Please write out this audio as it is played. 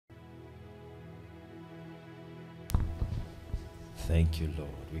Thank you, Lord.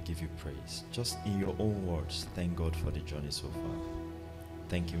 We give you praise. Just in your own words, thank God for the journey so far.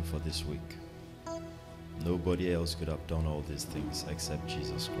 Thank Him for this week. Nobody else could have done all these things except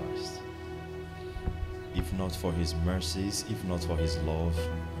Jesus Christ. If not for His mercies, if not for His love,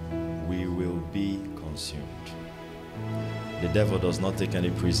 we will be consumed. The devil does not take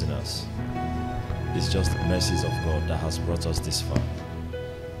any prisoners. It's just the mercies of God that has brought us this far.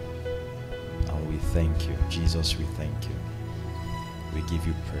 And we thank you. Jesus, we thank you. We give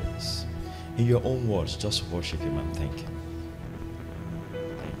you praise. In your own words, just worship Him and thank Him.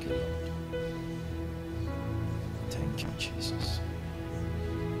 Thank you, Lord. Thank you, Jesus.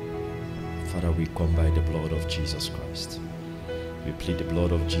 Father, we come by the blood of Jesus Christ. We plead the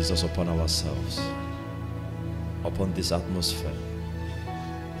blood of Jesus upon ourselves, upon this atmosphere.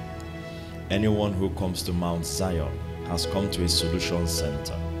 Anyone who comes to Mount Zion has come to a solution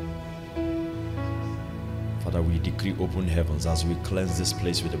center. Father, we decree open heavens as we cleanse this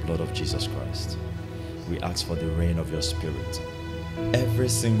place with the blood of Jesus Christ. We ask for the rain of your Spirit. Every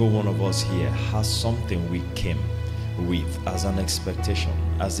single one of us here has something we came with as an expectation,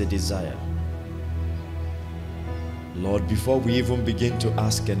 as a desire. Lord, before we even begin to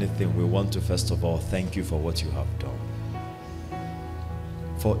ask anything, we want to first of all thank you for what you have done.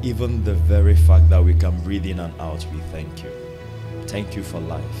 For even the very fact that we can breathe in and out, we thank you. Thank you for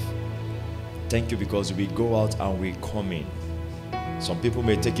life. Thank you because we go out and we come in. Some people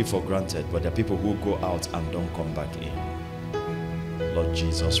may take it for granted, but there are people who go out and don't come back in. Lord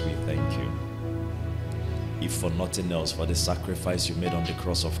Jesus, we thank you. If for nothing else, for the sacrifice you made on the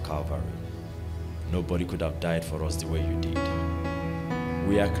cross of Calvary, nobody could have died for us the way you did.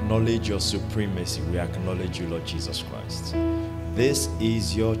 We acknowledge your supremacy. We acknowledge you, Lord Jesus Christ. This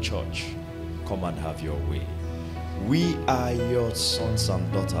is your church. Come and have your way. We are your sons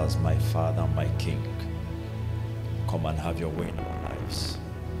and daughters, my Father, my King. Come and have your way in our lives.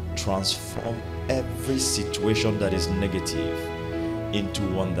 Transform every situation that is negative into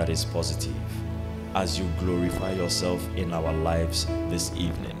one that is positive as you glorify yourself in our lives this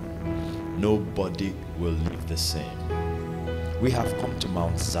evening. Nobody will live the same. We have come to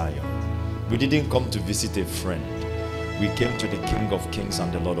Mount Zion. We didn't come to visit a friend. We came to the King of Kings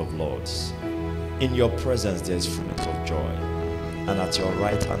and the Lord of Lords. In your presence there is fullness of joy, and at your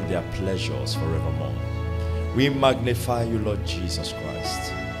right hand there are pleasures forevermore. We magnify you, Lord Jesus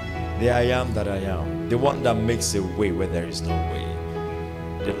Christ. The I am that I am, the one that makes a way where there is no way,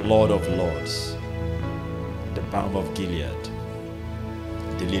 the Lord of Lords, the balm of Gilead,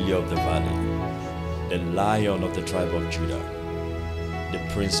 the lily of the valley, the Lion of the tribe of Judah, the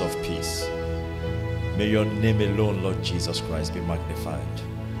Prince of Peace. May your name alone, Lord Jesus Christ, be magnified.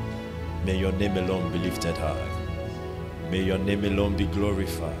 May your name alone be lifted high. May your name alone be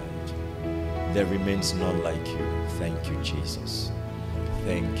glorified. There remains none like you. Thank you, Jesus.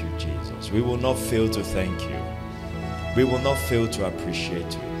 Thank you, Jesus. We will not fail to thank you. We will not fail to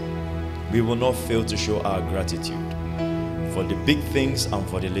appreciate you. We will not fail to show our gratitude for the big things and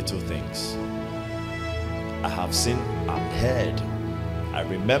for the little things. I have seen and heard. I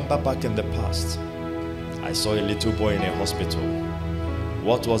remember back in the past, I saw a little boy in a hospital.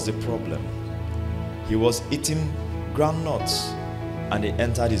 What was the problem? He was eating groundnuts and it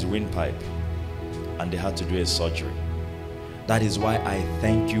entered his windpipe and they had to do a surgery. That is why I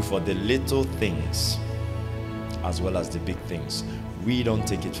thank you for the little things as well as the big things. We don't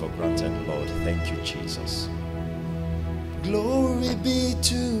take it for granted, Lord. Thank you, Jesus. Glory be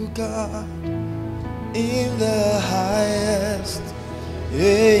to God in the highest.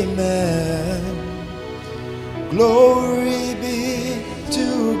 Amen. Glory be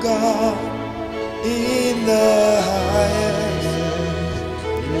to God in the highest.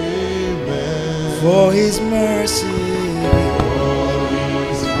 Amen. For his mercy,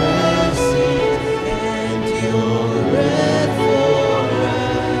 endureth forever.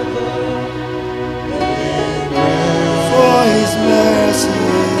 Amen. For his mercy,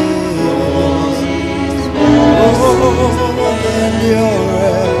 endureth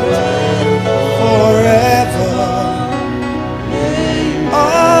forever.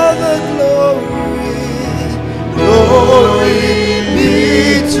 All the glory be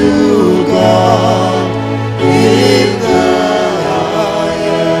to God in the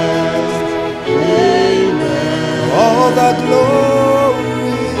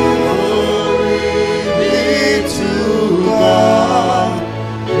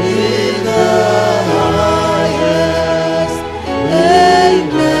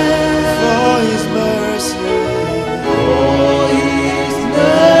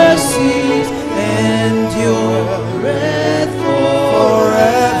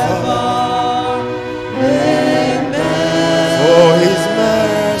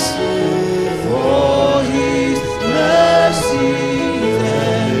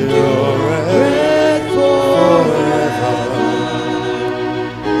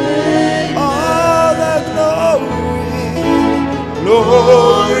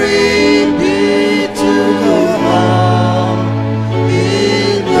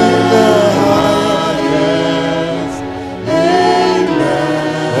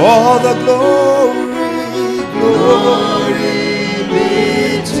All the glory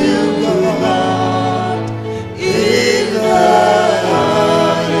be to God in the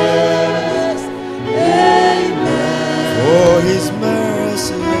highest. Amen. For His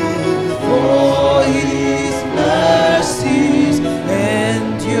mercies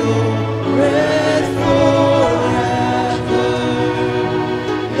endureth forever.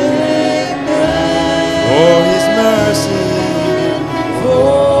 Amen. For His mercies endureth.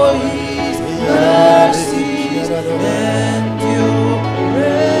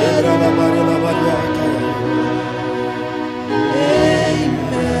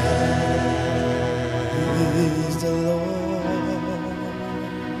 Amen. He's the Lord.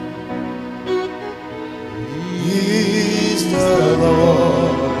 He's the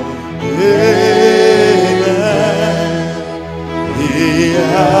Lord. Amen. He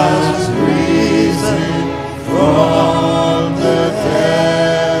has risen from the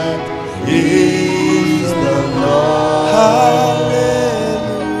dead. He's the Lord. Hallelujah.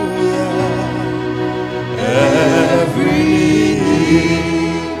 Every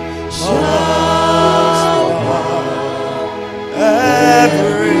knee shall bow,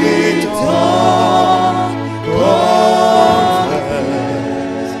 every tongue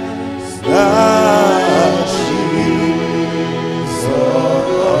confess that Jesus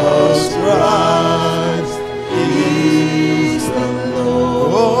Christ is the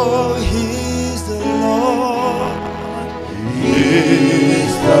Lord. Oh, He's the Lord.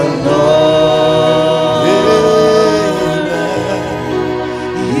 He's the Lord. Amen.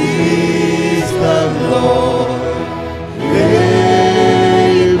 He's the Lord.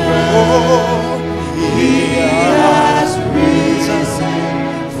 Amen. Oh, He has risen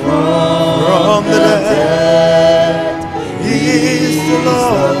from the dead. He's the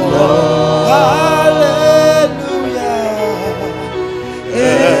Lord. Hallelujah.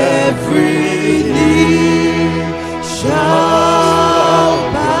 Every knee shall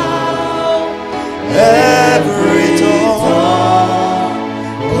bow, every tongue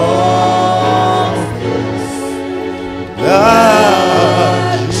confess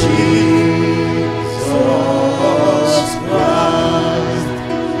that Jesus Christ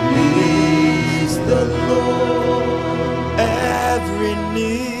is the Lord. Every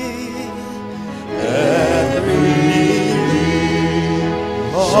knee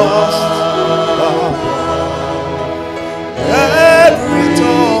must bow, every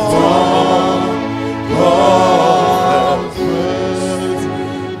tongue confess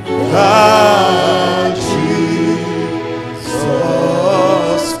that Jesus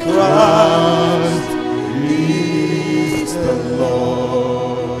Christ is the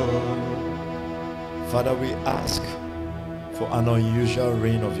Lord. Father, we ask for an unusual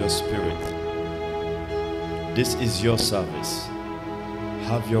reign of your Spirit. This is your service.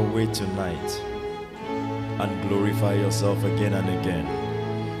 Have your way tonight and glorify yourself again and again.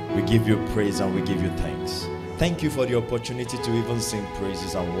 We give you praise and we give you thanks. Thank you for the opportunity to even sing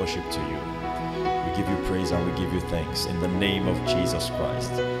praises and worship to you. We give you praise and we give you thanks in the name of Jesus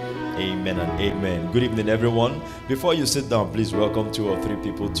Christ. Amen and amen. Good evening, everyone. Before you sit down, please welcome 2 or 3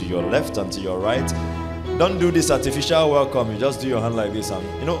 people to your left and to your right. Don't do this artificial welcome. You just do your hand like this and,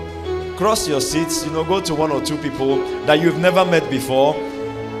 cross your seats. Go to 1 or 2 people that you've never met before.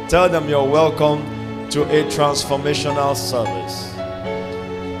 Tell them you're welcome to a transformational service.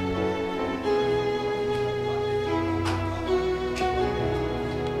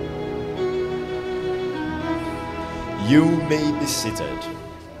 You may be seated.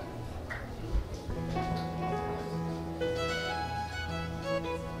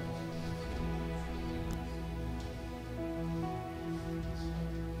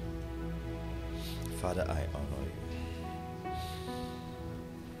 Father, I honor you.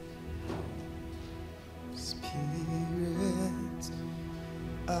 Spirit,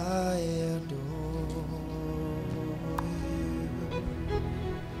 I adore you.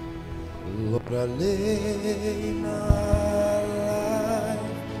 Lord, I lay my life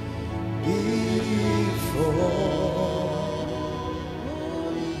before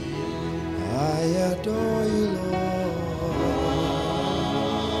you. I adore you, Lord.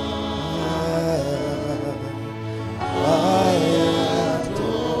 I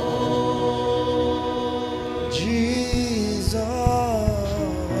adore Jesus,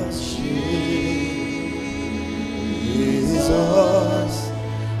 Jesus,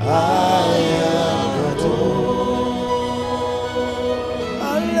 I adore.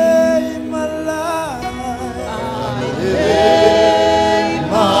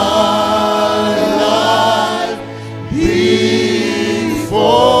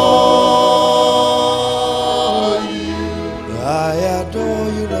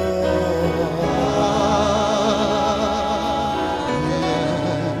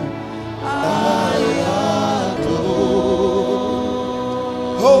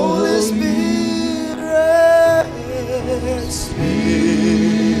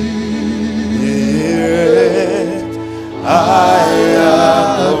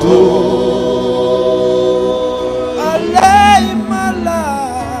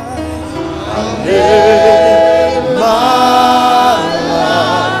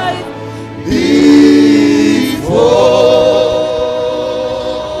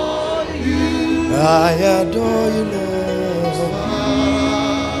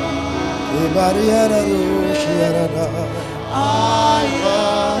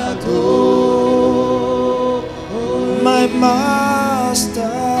 My master,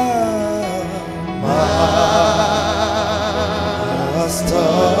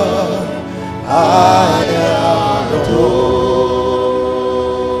 I adore.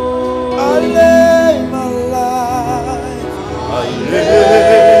 I lay my life, I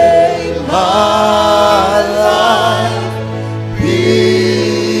lay my life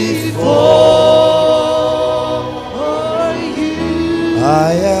before you.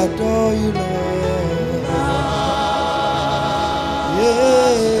 I adore you, Lord.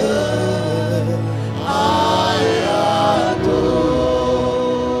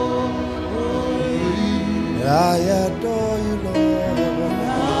 I adore you, Lord.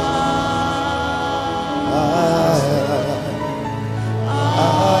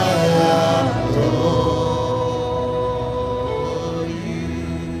 I adore you.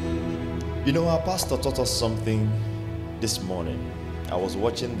 You know, our pastor taught us something this morning. I was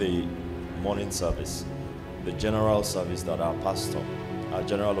watching the morning service, the general service that our pastor, our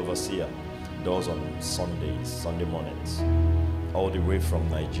general overseer, does on Sundays, Sunday mornings, all the way from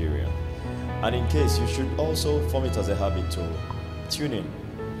Nigeria. And in case, you should also form it as a habit to tune in.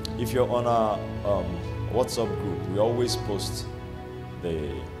 If you're on our WhatsApp group, we always post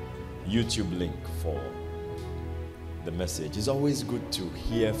the YouTube link for the message. It's always good to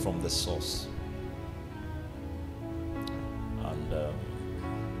hear from the source. And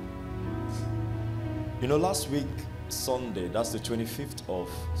you know, last week, Sunday, that's the 25th of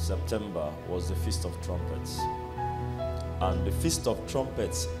September, was the Feast of Trumpets. And the Feast of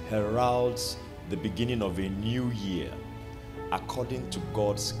Trumpets heralds the beginning of a new year according to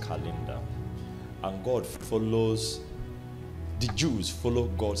God's calendar. And God follows, the Jews follow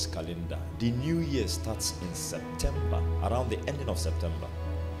God's calendar. The new year starts in September, around the ending of September.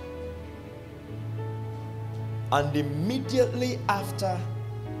 And immediately after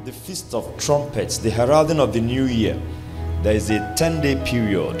the Feast of Trumpets, the heralding of the new year, there is a 10-day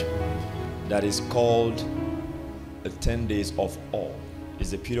period that is called 10 days of awe.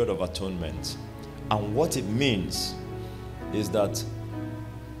 Is a period of atonement. And what it means is that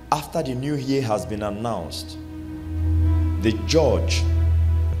after the new year has been announced, the judge,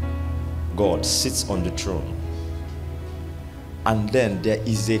 God, sits on the throne. And then there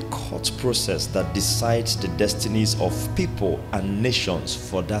is a court process that decides the destinies of people and nations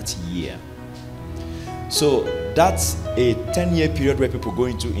for that year. So that's a 10-year period where people go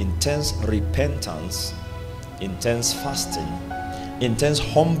into intense repentance, intense fasting, intense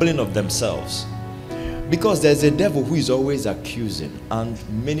humbling of themselves. Because there's a devil who is always accusing, and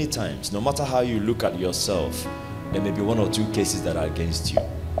many times, no matter how you look at yourself, there may be one or two cases that are against you.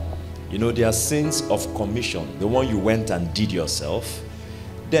 You know, there are sins of commission, the one you went and did yourself.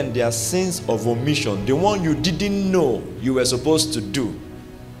 Then there are sins of omission, the one you didn't know you were supposed to do.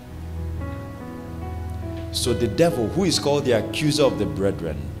 So the devil, who is called the accuser of the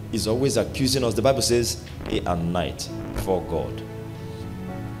brethren, is always accusing us. The Bible says, day and night before God.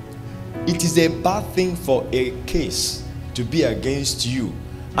 It is a bad thing for a case to be against you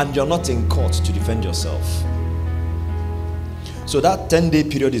and you're not in court to defend yourself. So that 10-day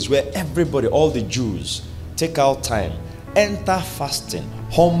period is where everybody, all the Jews, take out time, enter fasting,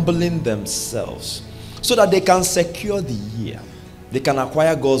 humbling themselves, so that they can secure the year. They can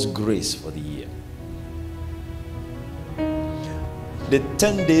acquire God's grace for the year. The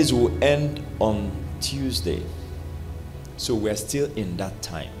 10 days will end on Tuesday. So we're still in that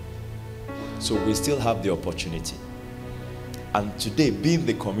time. So we still have the opportunity. And today, being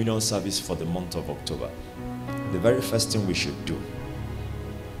the communion service for the month of October, the very first thing we should do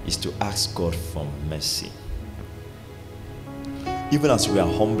is to ask God for mercy. Even as we are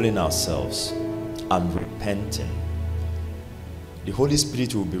humbling ourselves and repenting, the Holy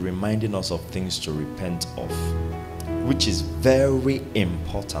Spirit will be reminding us of things to repent of, which is very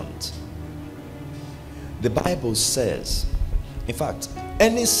important. The Bible says, in fact,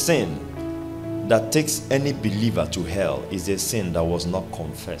 any sin that takes any believer to hell is a sin that was not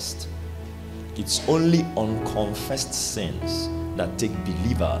confessed. It's only unconfessed sins that take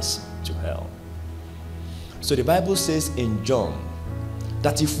believers to hell. So the Bible says in John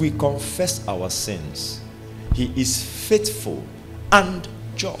that if we confess our sins, he is faithful and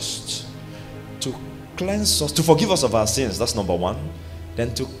just to cleanse us, to forgive us of our sins. That's number one.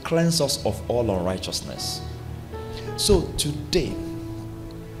 Then to cleanse us of all unrighteousness. So today,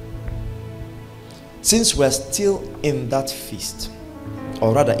 since we're still in that feast,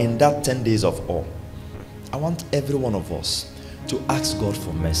 or rather in that 10 days of awe, I want every one of us to ask God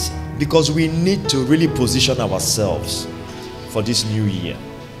for mercy, because we need to really position ourselves for this new year.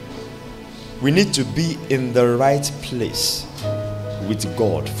 We need to be in the right place with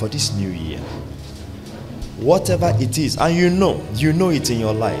God for this new year. Whatever it is, and you know it in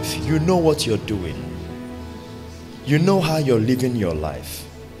your life. You know what you're doing. You know how you're living your life.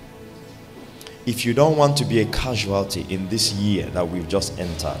 If you don't want to be a casualty in this year that we've just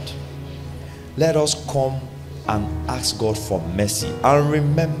entered, let us come and ask God for mercy. And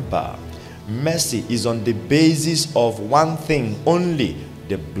remember, mercy is on the basis of one thing only: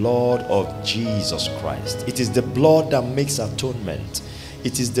 the blood of Jesus Christ. It is the blood that makes atonement.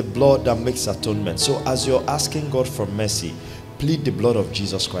 It is the blood that makes atonement. So as you're asking God for mercy, plead the blood of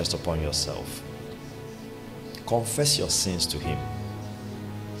Jesus Christ upon yourself. Confess your sins to him.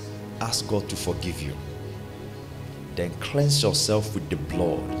 Ask God to forgive you. Then cleanse yourself with the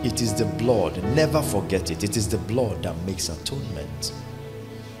blood. It is the blood. Never forget it. It is the blood that makes atonement.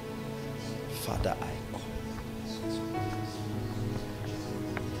 Father, I come.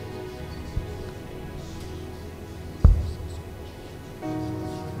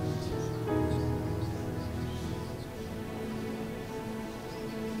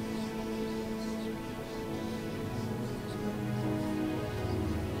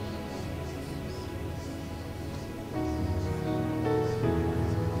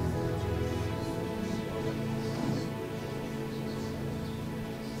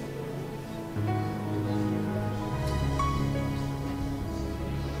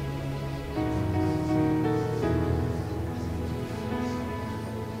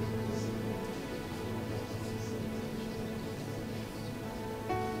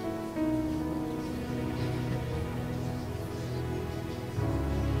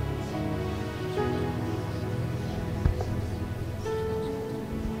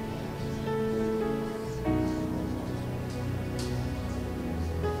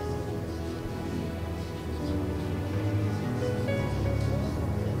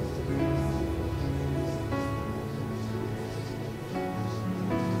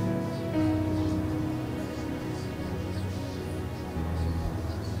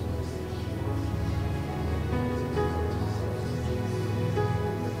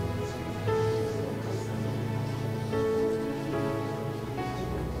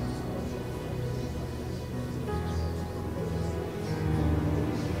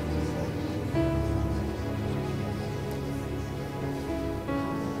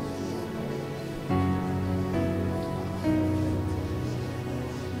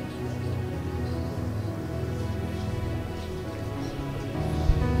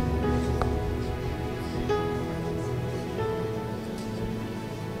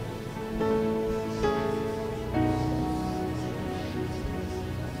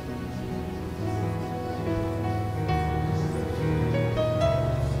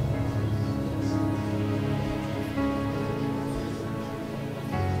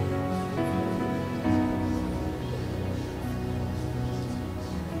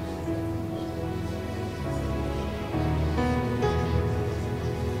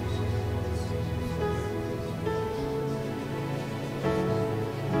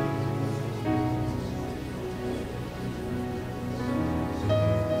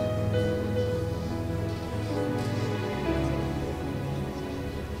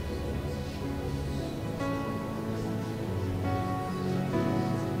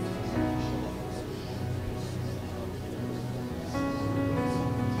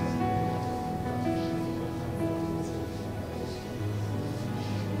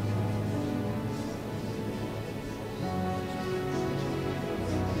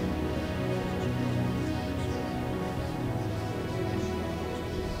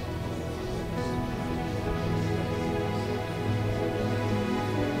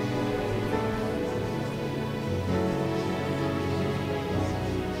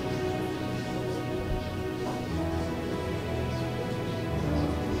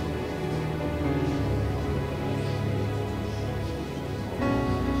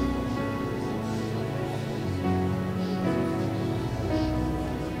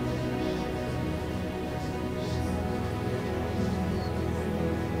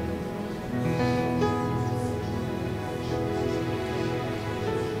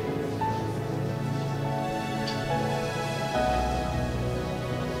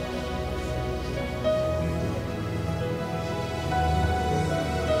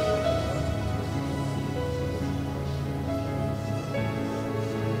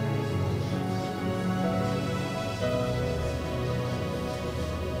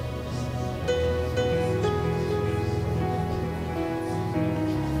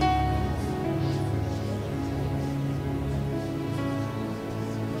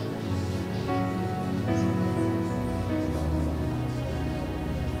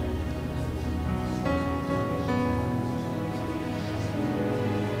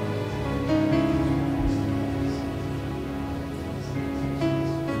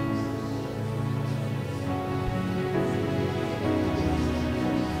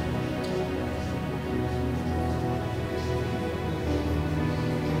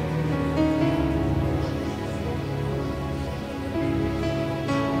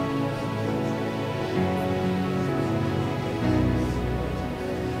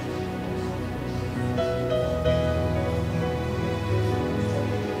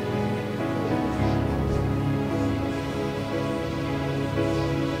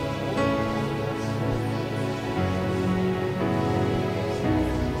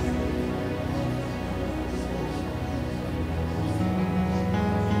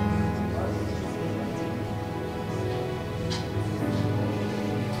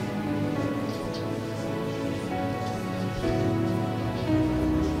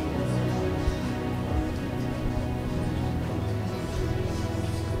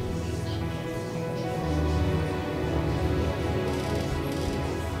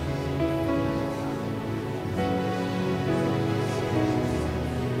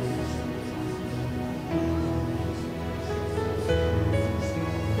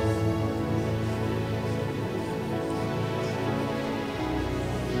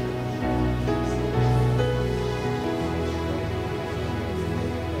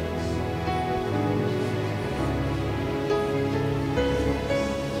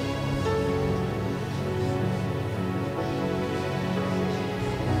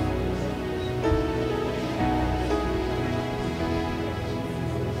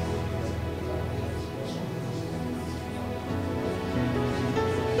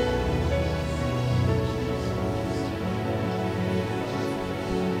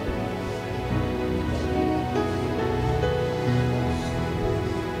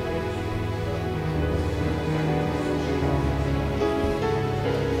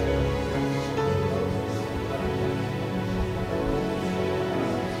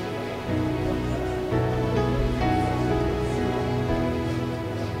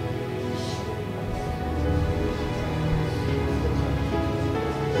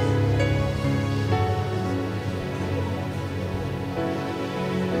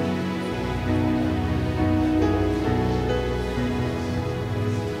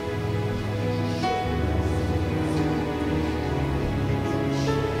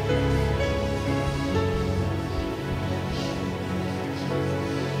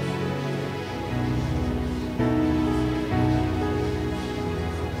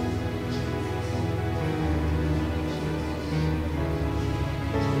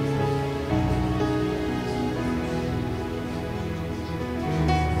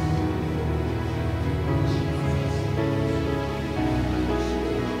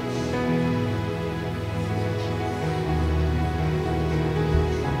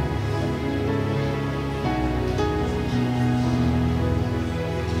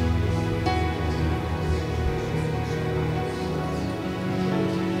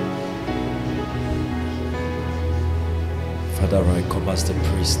 Father, I come as the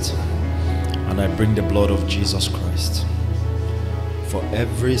priest and I bring the blood of Jesus Christ for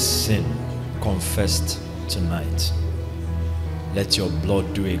every sin confessed tonight. Let your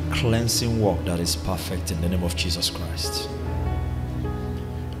blood do a cleansing work that is perfect in the name of Jesus Christ.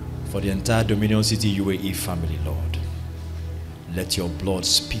 For the entire Dominion City UAE family, Lord, let your blood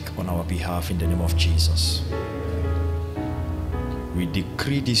speak on our behalf in the name of Jesus. We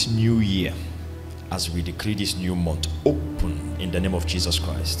decree this new year as we decree this new month open in the name of Jesus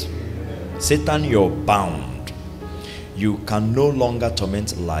Christ. Satan, you're bound. You can no longer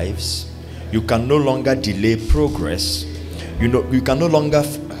torment lives. You can no longer delay progress. You can no longer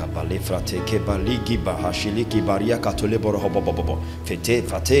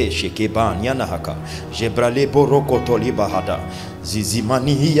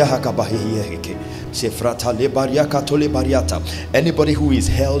anybody who is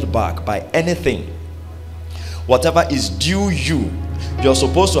held back by anything, whatever is due you, you're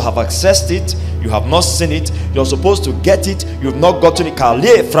supposed to have accessed it, you have not seen it, you're supposed to get it, you've not gotten it.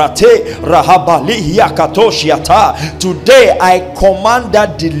 Today I command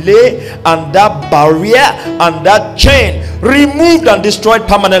that delay and that barrier and that chain removed and destroyed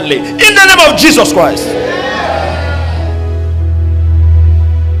permanently in the name of Jesus Christ.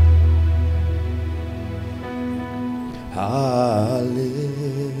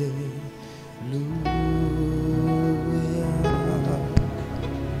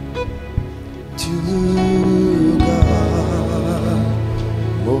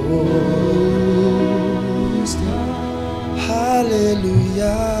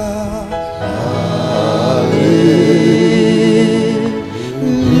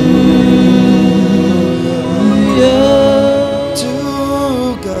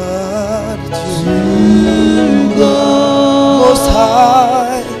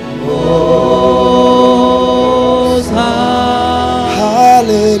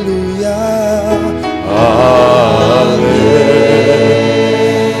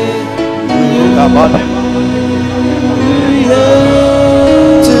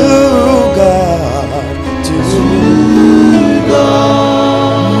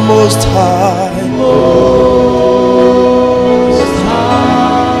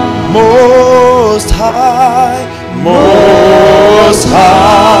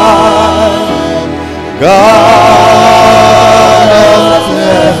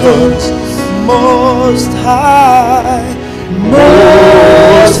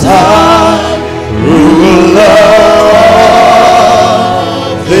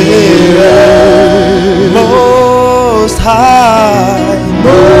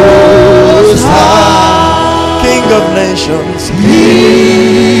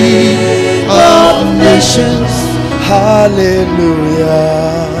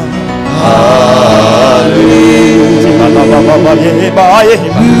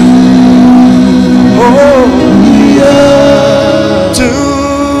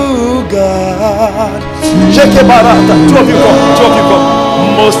 Two of you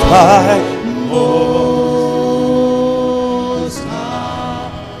come. Most high.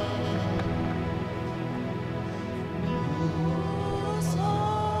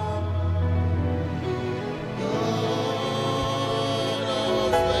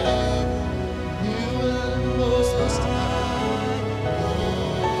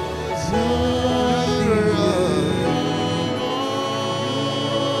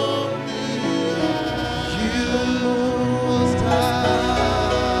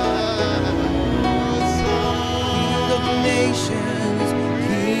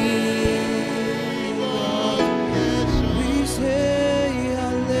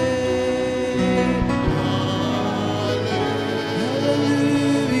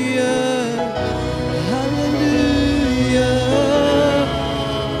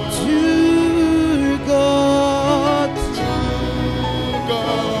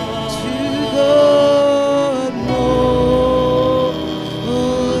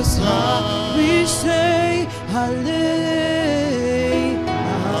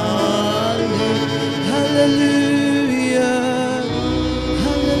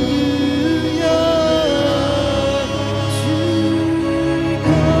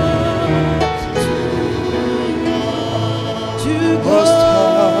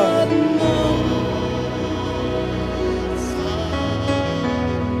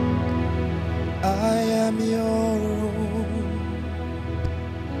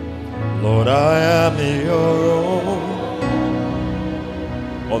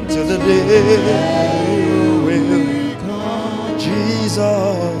 Until the day you will come,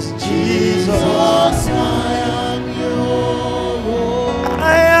 Jesus, Jesus, I am your own.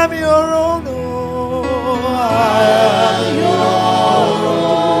 I am your own. I am your own.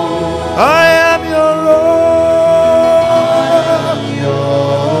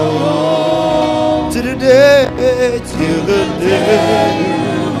 till the day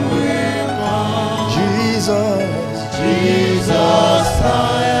you will come. Jesus, Jesus,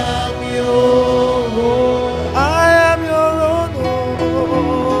 I am your own. I am your own.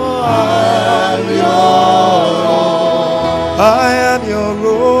 I am your own. I am your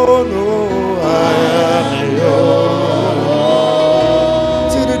own. I am your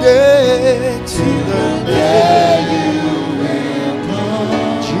own. Till the day you will come.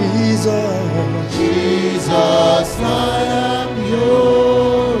 Jesus, Jesus, I am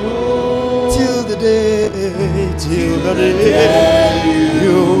your own. Till the day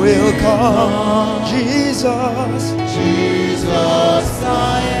you will come. Jesus, Jesus,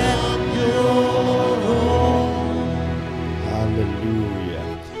 I am your own. Hallelujah.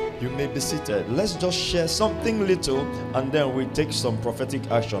 You may be seated. Let's just share something little and then we take some prophetic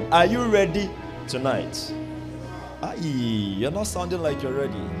action. Are you ready tonight? You're not sounding like you're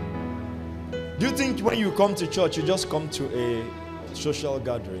ready. Do you think when you come to church, you just come to a social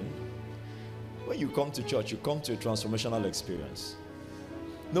gathering? When you come to church, you come to a transformational experience.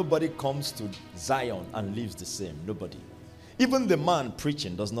 Nobody comes to Zion and lives the same. Nobody. Even the man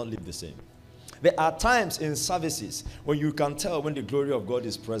preaching does not live the same. There are times in services when you can tell when the glory of God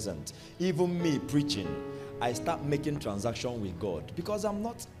is present. Even me preaching, I start making transaction with God because I'm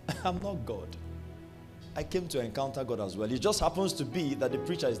not God. I came to encounter God as well. It just happens to be that the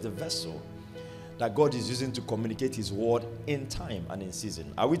preacher is the vessel that God is using to communicate his word in time and in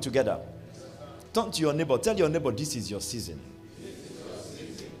season. Are we together? Turn to your neighbor. Tell your neighbor, this is your season.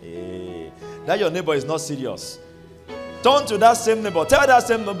 Hey, that your neighbor is not serious. Turn to that same neighbor. Tell that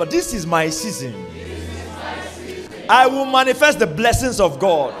same neighbor, this is my season. I will manifest the blessings of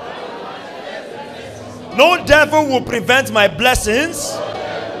God. No devil will prevent my blessings.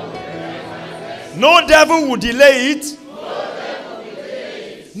 No devil will delay it.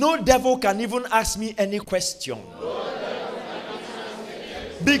 No devil can even ask me any question.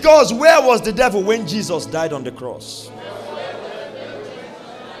 Because where was the devil when Jesus died on the cross?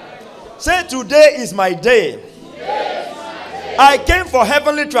 Say, today is my day. I came for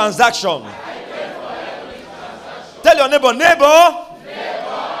heavenly transaction. Tell your neighbor, neighbor,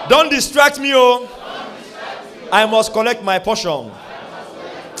 don't distract me. I must collect my portion.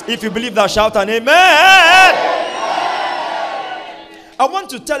 If you believe that, shout an amen. I want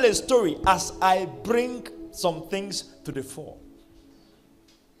to tell a story as I bring some things to the fore.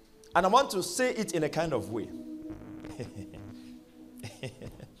 And I want to say it in a kind of way.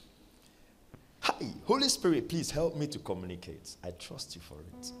 Hi, Holy Spirit, please help me to communicate. I trust you for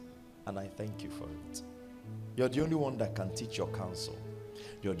it. And I thank you for it. You're the only one that can teach your counsel.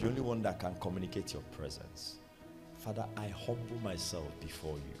 You're the only one that can communicate your presence. Father, I humble myself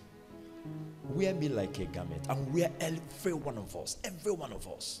before you. Wear me like a garment and wear every one of us. Every one of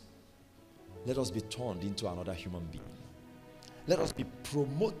us. Let us be turned into another human being. Let us be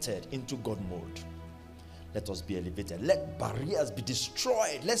promoted into God mode. Let us be elevated. Let barriers be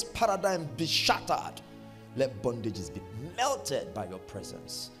destroyed. Let paradigms be shattered. Let bondages be melted by your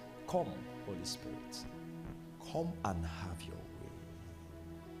presence. Come, Holy Spirit. Come and have your way.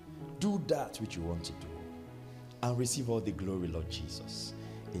 Do that which you want to do. And receive all the glory, Lord Jesus.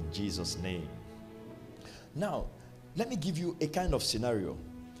 In Jesus' name. Now, let me give you a kind of scenario.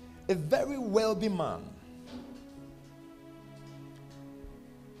 A very wealthy man.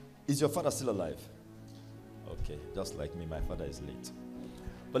 Is your father still alive? Okay, just like me, my father is late.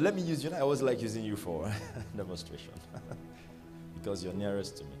 But let me use you. I always like using you for demonstration. Because you're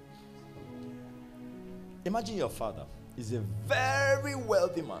nearest to me. Imagine your father is a very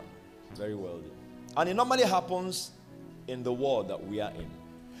wealthy man. Very wealthy. And it normally happens in the world that we are in.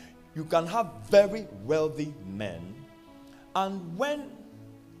 You can have very wealthy men, and when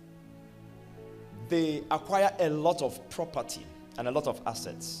they acquire a lot of property and a lot of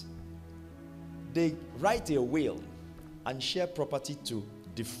assets, they write a will and share property to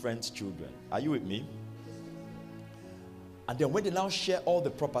different children. Are you with me? And then when they now share all the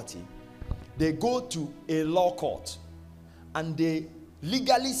property, they go to a law court and they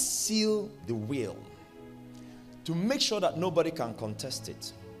legally seal the will to make sure that nobody can contest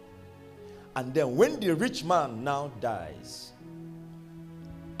it. And then when the rich man now dies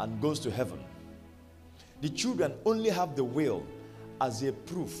and goes to heaven, the children only have the will as a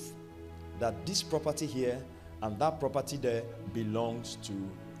proof that this property here and that property there belongs to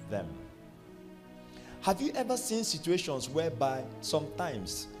them. Have you ever seen situations whereby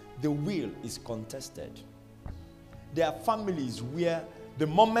sometimes the will is contested? There are families where the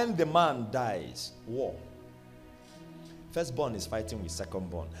moment the man dies, war. Firstborn is fighting with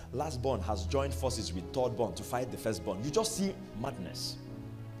secondborn. Lastborn has joined forces with thirdborn to fight the firstborn. You just see madness.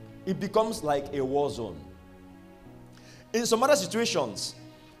 It becomes like a war zone. In some other situations,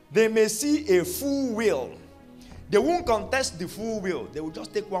 they may see a full will. They won't contest the full will. They will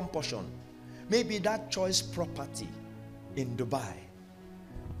just take one portion. Maybe that choice property in Dubai.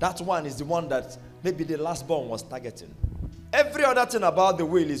 That one is the one that maybe the last born was targeting. Every other thing about the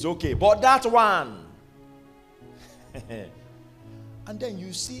will is okay, but that one. And then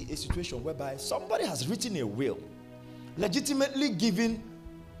you see a situation whereby somebody has written a will, legitimately giving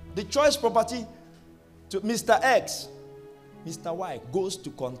the choice property to Mr. X. Mr. Y goes to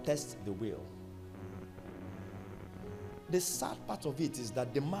contest the will. The sad part of it is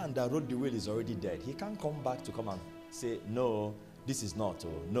that the man that wrote the will is already dead. He can't come back to come and say, no, this is not,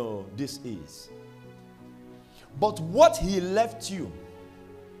 or no, this is. But what he left you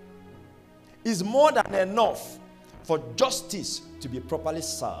is more than enough for justice to be properly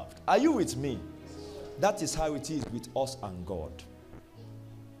served. Are you with me? That is how it is with us and God.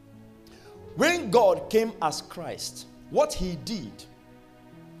 When God came as Christ, what he did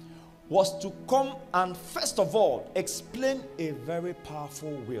was to come and first of all explain a very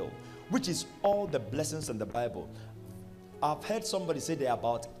powerful will, which is all the blessings in the Bible. I've heard somebody say there are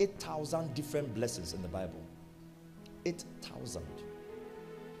about 8,000 different blessings in the Bible. 8,000.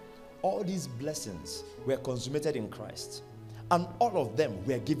 All these blessings were consummated in Christ, and all of them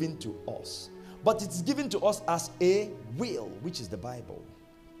were given to us. But it's given to us as a will, which is the Bible.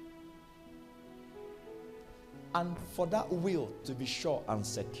 And for that will to be sure and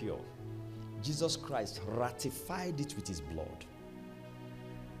secure, Jesus Christ ratified it with his blood.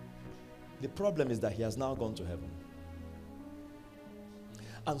 The problem is that he has now gone to heaven.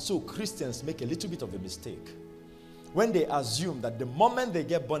 And so Christians make a little bit of a mistake when they assume that the moment they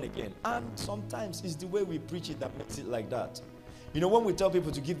get born again, and sometimes it's the way we preach it that makes it like that. You know, when we tell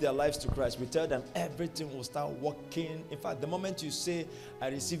people to give their lives to Christ, we tell them everything will start working. In fact, the moment you say, I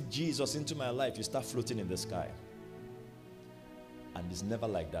receive Jesus into my life, you start floating in the sky. And it's never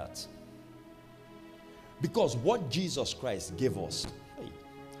like that. Because what Jesus Christ gave us, hey,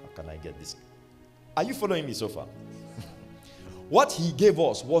 how can I get this? Are you following me so far? What he gave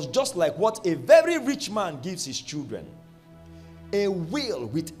us was just like what a very rich man gives his children. A will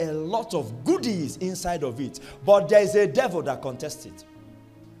with a lot of goodies inside of it. But there is a devil that contests it.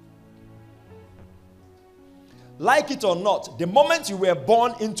 Like it or not, the moment you were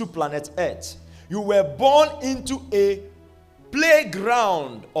born into planet Earth, you were born into a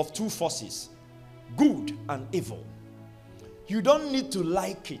playground of two forces, good and evil. You don't need to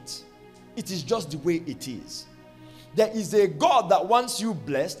like it. It is just the way it is. There is a God that wants you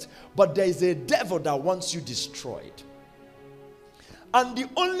blessed, but there is a devil that wants you destroyed. And the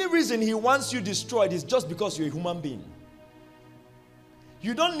only reason he wants you destroyed is just because you're a human being.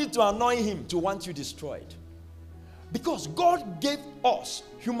 You don't need to annoy him to want you destroyed. Because God gave us,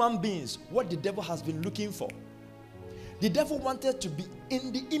 human beings, what the devil has been looking for. The devil wanted to be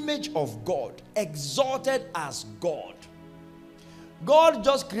in the image of God, exalted as God. God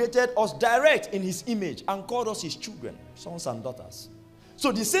just created us direct in his image and called us his children, sons and daughters.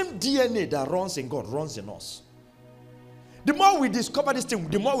 So the same DNA that runs in God runs in us. The more we discover this thing,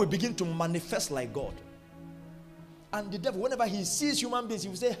 the more we begin to manifest like God. And the devil, whenever he sees human beings, he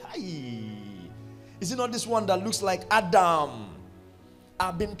will say, hi, is it not this one that looks like Adam?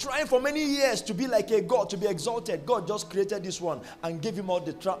 I've been trying for many years to be like a God, to be exalted. God just created this one and gave him all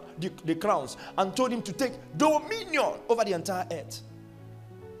the crowns and told him to take dominion over the entire earth.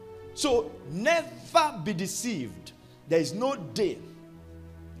 So never be deceived. There is no day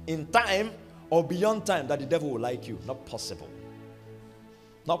in time or beyond time that the devil will like you. Not possible.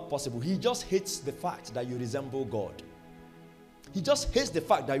 Not possible. He just hates the fact that you resemble God. He just hates the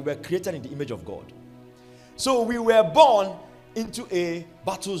fact that you were created in the image of God. So we were born into a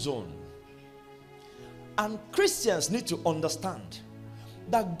battle zone. And Christians need to understand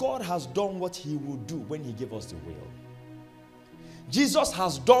that God has done what he will do when he gave us the will. Jesus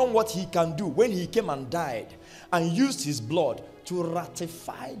has done what he can do when he came and died and used his blood to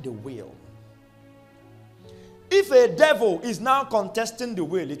ratify the will. If a devil is now contesting the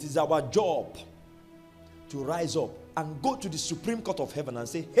will, it is our job to rise up and go to the Supreme Court of Heaven and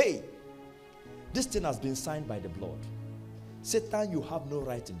say, hey, this thing has been signed by the blood. Satan, you have no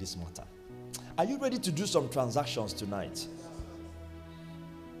right in this matter. Are you ready to do some transactions tonight?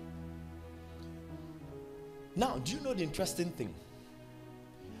 Now, do you know the interesting thing?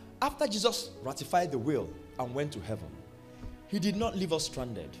 After Jesus ratified the will and went to heaven, he did not leave us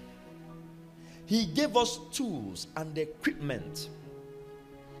stranded. He gave us tools and equipment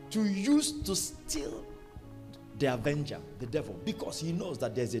to use to steal the avenger, the devil, because he knows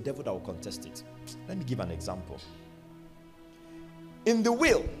that there's a devil that will contest it. Let me give an example. In the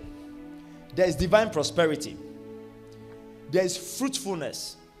will, there is divine prosperity. there is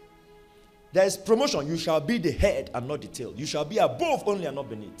fruitfulness. There is promotion. You shall be the head and not the tail. You shall be above only and not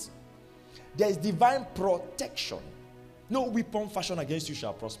beneath. There is divine protection. No weapon fashioned against you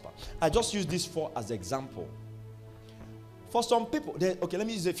shall prosper. I just use this as example. For some people, okay, let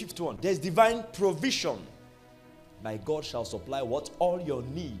me use the fifth one. There's divine provision. My God shall supply what? All your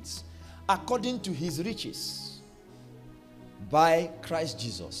needs according to his riches by Christ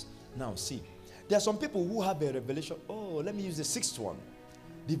Jesus. Now see, there are some people who have a revelation. Oh, let me use the sixth one.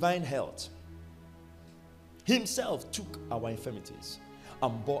 Divine health. Himself took our infirmities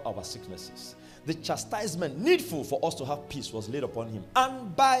and bore our sicknesses. The chastisement needful for us to have peace was laid upon him,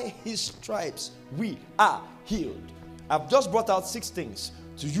 and by his stripes we are healed. I've just brought out 6 things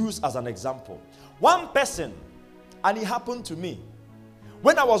to use as an example. One person, and it happened to me,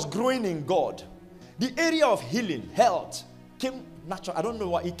 when I was growing in God, the area of healing, health, came natural. I don't know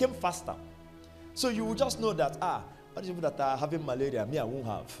why, it came faster. So you will just know that, all these people that are having malaria, me, I won't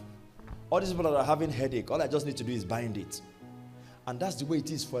have. All these people that are having headache, all I just need to do is bind it. And that's the way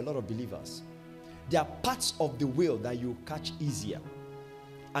it is for a lot of believers. There are parts of the will that you catch easier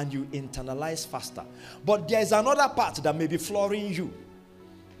and you internalize faster. But there is another part that may be flooring you.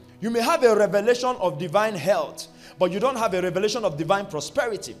 You may have a revelation of divine health, but you don't have a revelation of divine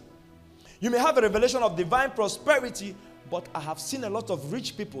prosperity. You may have a revelation of divine prosperity, but I have seen a lot of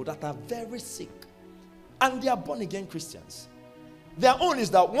rich people that are very sick. And they are born again Christians. Their own is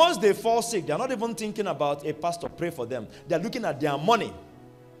that once they fall sick, they are not even thinking about a pastor pray for them. They are looking at their money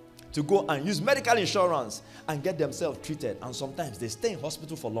to go and use medical insurance and get themselves treated. And sometimes they stay in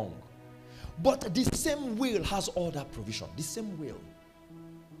hospital for long. But the same will has all that provision. The same will.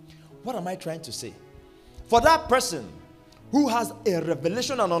 What am I trying to say? For that person who has a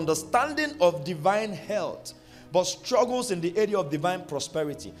revelation and understanding of divine health, but struggles in the area of divine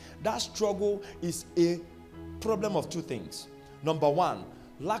prosperity, that struggle is a problem of 2 things. Number 1,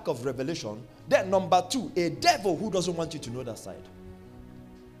 lack of revelation. Then number 2, a devil who doesn't want you to know that side.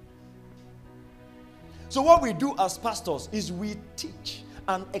 So what we do as pastors is we teach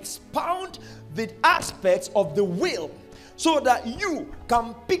and expound the aspects of the will so that you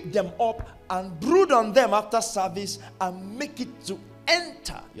can pick them up and brood on them after service and make it to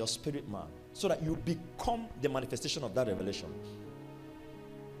enter your spirit man so that you become the manifestation of that revelation.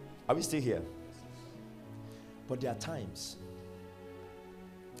 Are we still here? But there are times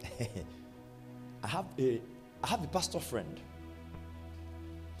I have a pastor friend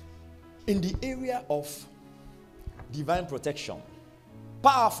in the area of divine protection,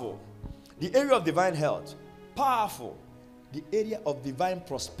 powerful. The area of divine health, powerful. The area of divine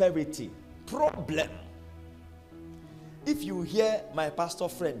prosperity, problem. If you hear my pastor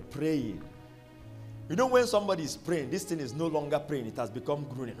friend praying, you know when somebody is praying, this thing is no longer praying, it has become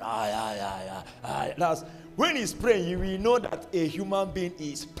groaning. That's when he's praying, you will know that a human being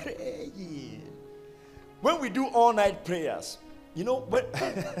is praying. When we do all-night prayers, you know, when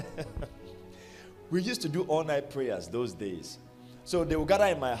we used to do all-night prayers those days. So they will gather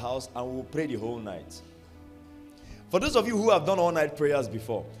in my house and we will pray the whole night. For those of you who have done all-night prayers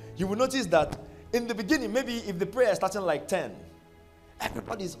before, you will notice that in the beginning, maybe if the prayer is starting like 10,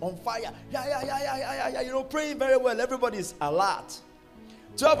 everybody's on fire. You know, praying very well. Everybody's alert.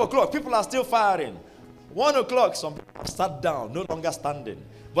 12 o'clock, people are still firing. 1 o'clock, some people have sat down, no longer standing.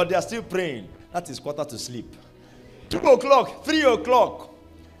 But they are still praying. That is quarter to sleep. 2 o'clock, 3 o'clock,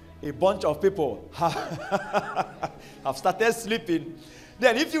 a bunch of people have started sleeping.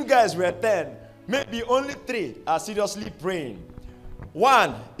 Then if you guys were 10, maybe only 3 are seriously praying.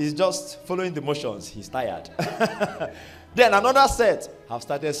 1 is just following the motions. He's tired. Then another set have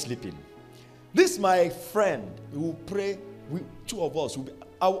started sleeping. This my friend who pray. 2 of us.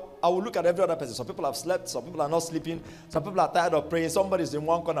 I will look at every other person. Some people have slept. Some people are not sleeping. Some people are tired of praying. Somebody's in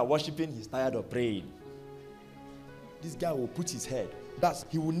one corner worshiping. He's tired of praying. This guy will put his head.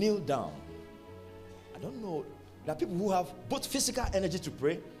 He will kneel down. I don't know. There are people who have both physical energy to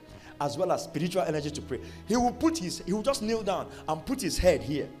pray as well as spiritual energy to pray. He will just kneel down and put his head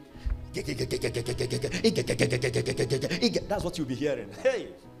here. That's what you'll be hearing. Hey.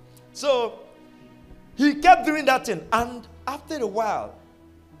 So he kept doing that thing, and after a while,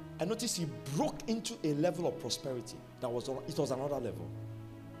 I noticed he broke into a level of prosperity it was another level.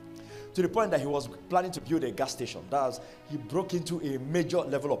 To the point that he was planning to build a gas station. He broke into a major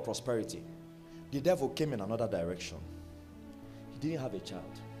level of prosperity. The devil came in another direction. He didn't have a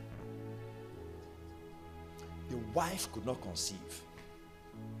child. The wife could not conceive.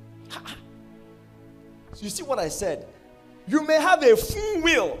 So you see what I said? You may have a full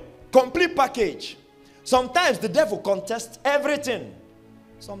will, complete package. Sometimes the devil contests everything.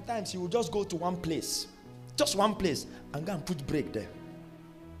 Sometimes he will just go to one place. just one place, and go and put brake there.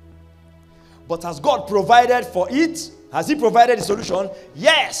 But has God provided for it? Has He provided the solution?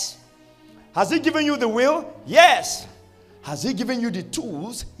 Yes. Has He given you the will? Yes. Has He given you the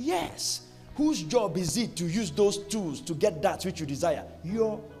tools? Yes. Whose job is it to use those tools to get that which you desire?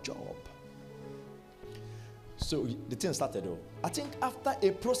 Your job. So the thing started though. I think after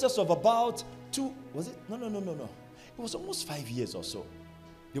a process of about 2, was it? No. It was almost 5 years or so.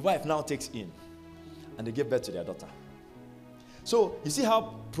 The wife now takes in, and they give birth to their daughter. So you see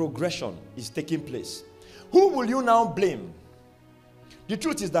how progression is taking place. Who will you now blame? The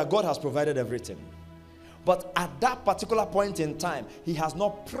truth is that God has provided everything. But at that particular point in time, He has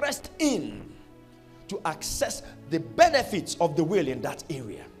not pressed in to access the benefits of the will in that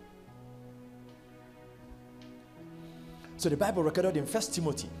area. So the Bible recorded in 1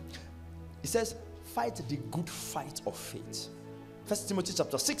 Timothy, it says, fight the good fight of faith. 1 Timothy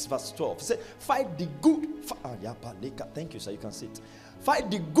chapter 6 verse 12. It says, fight the good thank you, sir, you can sit. Fight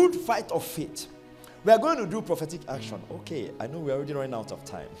the good fight of faith. We are going to do prophetic action. Okay, I know we're already running out of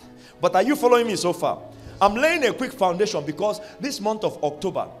time. But are you following me so far? I'm laying a quick foundation because this month of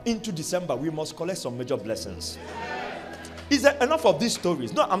October into December, we must collect some major blessings. Is there enough of these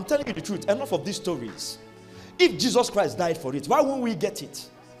stories? No, I'm telling you the truth. Enough of these stories. If Jesus Christ died for it, why won't we get it?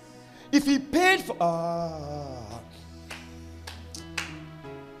 If He paid for...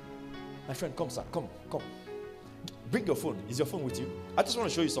 My friend, come, sir. Come. Bring your phone. Is your phone with you? I just want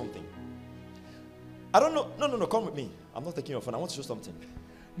to show you something. I don't know. No. Come with me. I'm not taking your phone. I want to show something.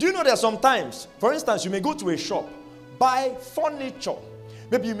 Do you know there are some times, for instance, you may go to a shop, buy furniture.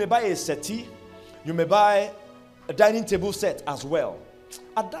 Maybe you may buy a settee. You may buy a dining table set as well.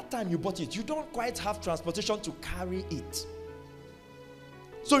 At that time you bought it, you don't quite have transportation to carry it.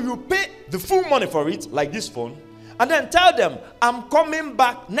 So you pay the full money for it, like this phone, and then tell them, I'm coming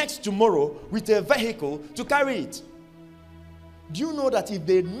back next tomorrow with a vehicle to carry it. Do you know that if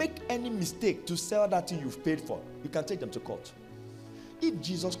they make any mistake to sell that thing you've paid for, you can take them to court? If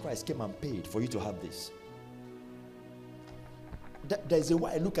Jesus Christ came and paid for you to have this, there's a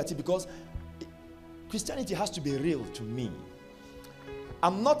way I look at it, because Christianity has to be real to me.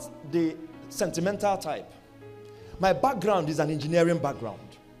 I'm not the sentimental type. My background is an engineering background.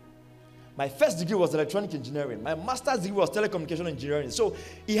 My first degree was electronic engineering. My master's degree was telecommunication engineering. So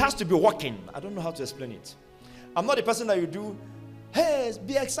it has to be working. I don't know how to explain it. I'm not the person that you do, hey,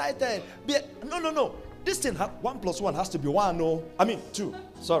 be excited. No. This thing, 1 plus 1 has to be 1, no. I mean, 2.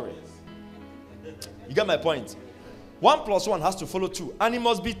 Sorry. You get my point. 1 plus 1 has to follow 2. And it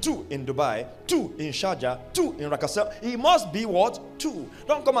must be 2 in Dubai, 2 in Sharjah, 2 in Rakasel. It must be what? 2.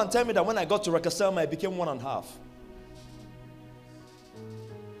 Don't come and tell me that when I got to Rakasel, I became 1.5.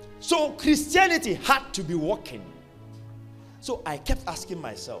 So Christianity had to be working. So I kept asking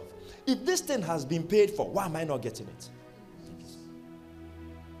myself, if this thing has been paid for, why am I not getting it?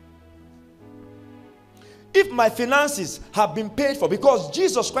 If my finances have been paid for, because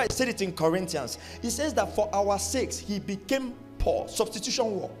Jesus Christ said it in Corinthians, He says that for our sakes He became poor,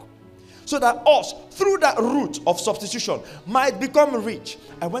 substitution work, so that us, through that route of substitution, might become rich.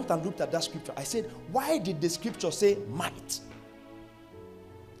 I went and looked at that scripture. I said, why did the scripture say might?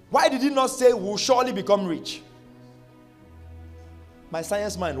 Why did it not say will surely become rich? My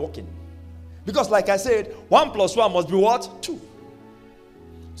science mind working. Because like I said, 1 plus 1 must be what? 2.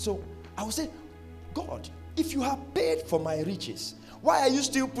 So I would say, God, if you have paid for my riches, why are you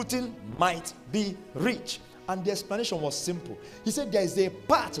still putting might be rich? And the explanation was simple. He said there is a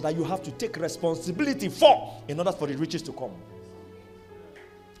part that you have to take responsibility for in order for the riches to come.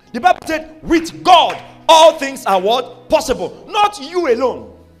 The Bible said, with God, all things are what? Possible. Not you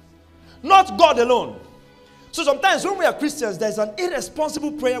alone. Not God alone. So sometimes when we are Christians, there's an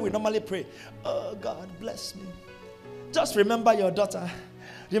irresponsible prayer we normally pray. Oh, God, bless me. Just remember your daughter.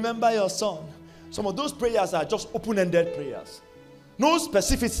 Remember your son. Some of those prayers are just open-ended prayers. No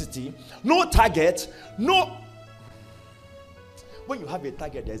specificity, no target, no... When you have a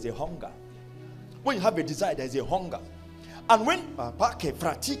target, there's a hunger. When you have a desire, there's a hunger. And when...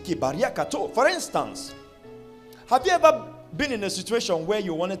 For instance, have you ever been in a situation where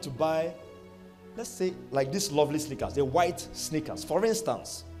you wanted to buy, let's say, like these lovely sneakers, the white sneakers, for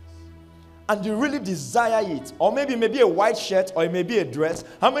instance, and you really desire it, or maybe a white shirt, or it may be a dress?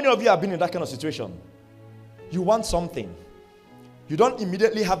 How many of you have been in that kind of situation? You want something. You don't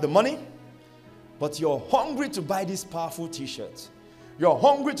immediately have the money, but you're hungry to buy this powerful t-shirt. You're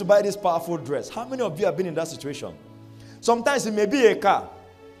hungry to buy this powerful dress. How many of you have been in that situation? Sometimes it may be a car.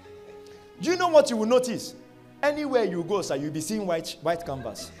 Do you know what you will notice? Anywhere you go, sir, you'll be seeing white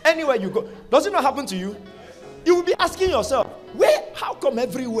canvas. Anywhere you go. Does it not happen to you? You will be asking yourself, where how come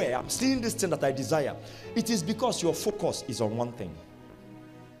everywhere I'm seeing this thing that I desire? It is because your focus is on one thing.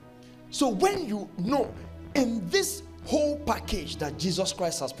 So when you know, in this whole package that Jesus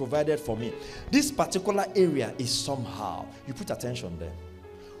Christ has provided for me, this particular area is somehow, you put attention there.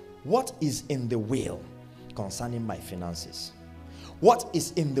 What is in the will concerning my finances? What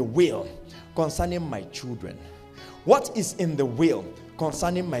is in the will concerning my children? What is in the will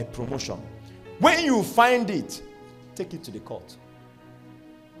concerning my promotion? When you find it, take it to the court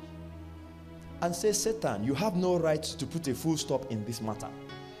and say, Satan, you have no right to put a full stop in this matter.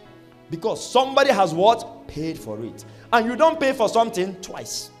 Because somebody has what? Paid for it. And you don't pay for something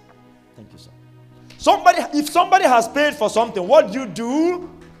twice. Thank you, sir. If somebody has paid for something, what do you do?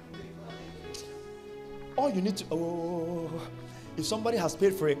 All you need to, if somebody has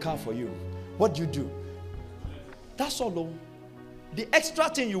paid for a car for you, what do you do? That's all. The extra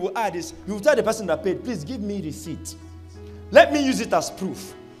thing you will add is, you will tell the person that paid, please give me receipt. Let me use it as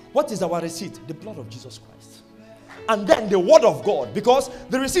proof. What is our receipt? The blood of Jesus Christ. And then the word of God, because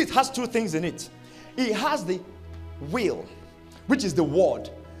the receipt has two things in it. It has the will, which is the word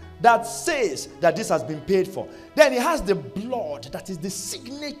that says that this has been paid for. Then it has the blood, that is the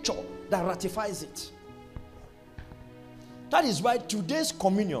signature that ratifies it. That is why today's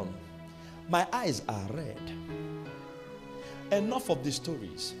communion, my eyes are red. Enough of the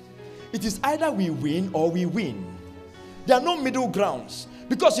stories. It is either we win or we win. There are no middle grounds.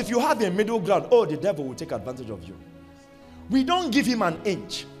 Because if you have a middle ground, the devil will take advantage of you. We don't give him an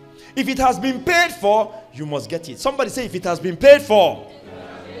inch. If it has been paid for, you must get it. Somebody say, if it has been paid for,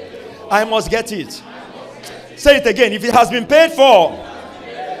 I must get it. Say it again. If it has been paid for,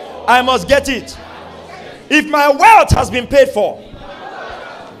 I must get it. If my wealth has been paid for,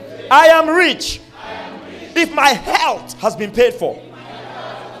 I am rich. If my health has been paid for,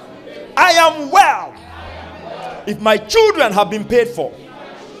 I am well. If my children have been paid for,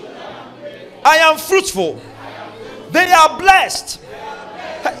 I am fruitful. They are blessed.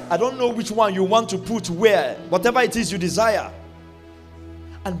 I don't know which one you want to put where, whatever it is you desire.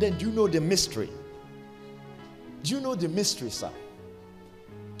 And then, do you know the mystery? Do you know the mystery, sir?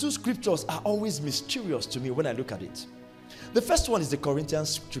 Two scriptures are always mysterious to me when I look at it. The first one is the Corinthians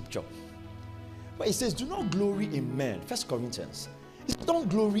scripture, where it says, do not glory in men. 1 Corinthians. It says, don't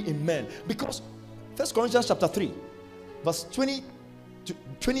glory in men. Because 1 Corinthians chapter 3, verse 20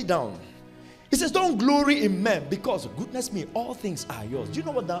 down. It says, don't glory in men, because, goodness me, all things are yours. Do you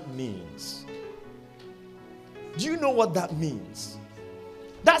know what that means? Do you know what that means?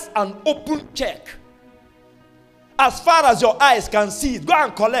 That's an open check. As far as your eyes can see it, go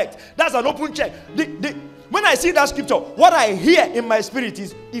and collect. That's an open check. When I see that scripture, what I hear in my spirit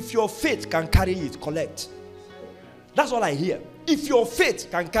is, if your faith can carry it, collect. That's all I hear. If your faith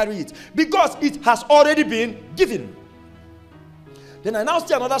can carry it, because it has already been given. Then I now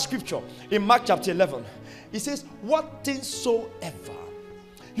see another scripture in Mark chapter 11. It says, what things soever.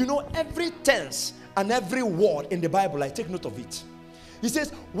 You know, every tense and every word in the Bible, I take note of it. He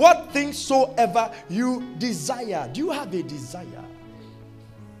says, what things soever you desire. Do you have a desire?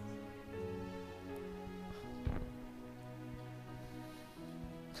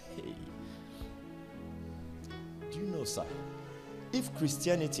 Hey. Do you know, sir, if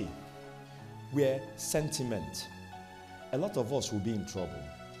Christianity were sentiment, a lot of us will be in trouble.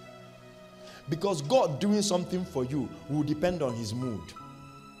 Because God doing something for you will depend on his mood.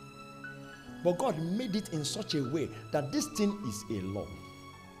 But God made it in such a way that this thing is a law.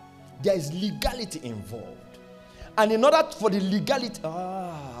 There is legality involved. And in order for the legality,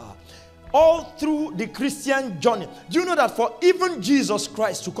 all through the Christian journey, do you know that for even Jesus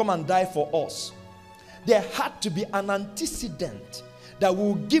Christ to come and die for us, there had to be an antecedent that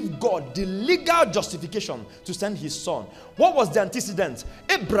will give God the legal justification to send his son. What was the antecedent?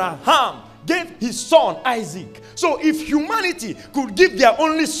 Abraham gave his son Isaac. So if humanity could give their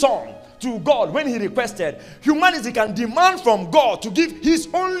only son to God when he requested, humanity can demand from God to give his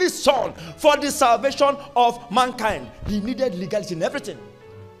only son for the salvation of mankind. He needed legality in everything.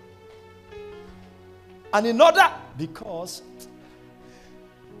 And in order, because,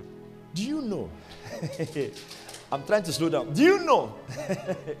 do you know, I'm trying to slow down. Do you know?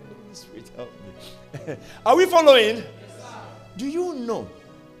 Spirit, help me. Are we following? Yes, do you know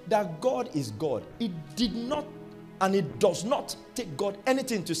that God is God? It did not, and it does not take God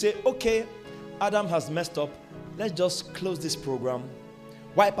anything to say, okay, Adam has messed up. Let's just close this program,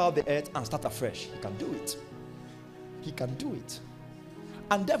 wipe out the earth, and start afresh. He can do it. He can do it.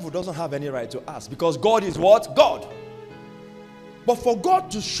 And devil doesn't have any right to ask, because God is what? God. But for God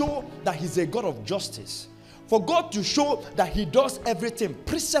to show that he's a God of justice, for God to show that he does everything,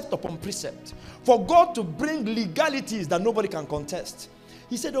 precept upon precept, for God to bring legalities that nobody can contest.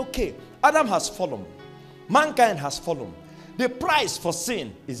 He said, okay, Adam has fallen. Mankind has fallen. The price for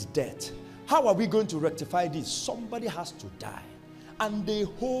sin is death. How are we going to rectify this? Somebody has to die. And the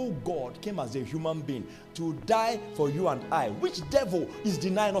whole God came as a human being to die for you and I. Which devil is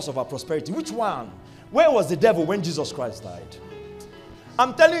denying us of our prosperity? Which one? Where was the devil when Jesus Christ died?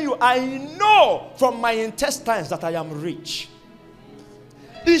 I'm telling you, I know from my intestines that I am rich.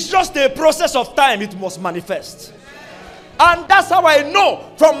 It's just a process of time, it must manifest. And that's how I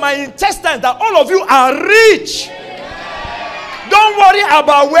know from my intestines that all of you are rich. Don't worry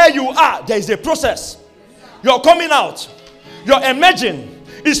about where you are. There is a process. You're coming out. You're emerging.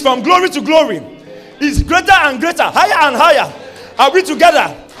 It's from glory to glory. It's greater and greater, higher and higher. Are we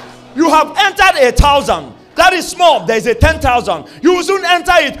together? You have entered 1,000. That is small. There is a 10,000. You will soon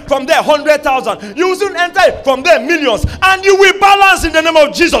enter it from there, 100,000. You will soon enter it from there, millions. And you will balance in the name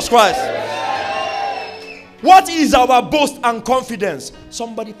of Jesus Christ. What is our boast and confidence?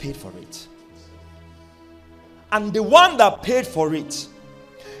 Somebody paid for it. And the one that paid for it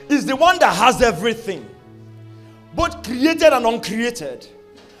is the one that has everything, both created and uncreated.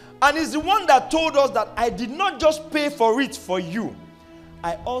 And is the one that told us that I did not just pay for it for you,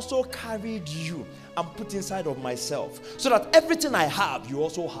 I also carried you and put inside of myself, so that everything I have, you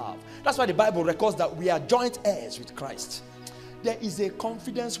also have. That's why the Bible records that we are joint heirs with Christ. There is a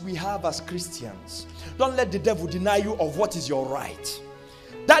confidence we have as Christians. Don't let the devil deny you of what is your right.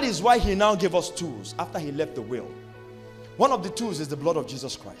 That is why he now gave us tools after he left the will. One of the tools is the blood of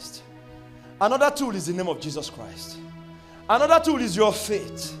Jesus Christ. Another tool is the name of Jesus Christ. Another tool is your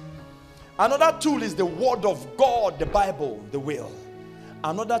faith. Another tool is the word of God, the Bible, the will.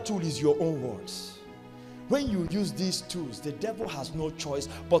 Another tool is your own words. When you use these tools, the devil has no choice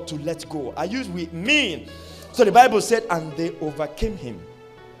but to let go. I use with me. So the Bible said, and they overcame him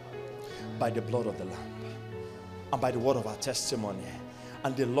by the blood of the Lamb and by the word of our testimony.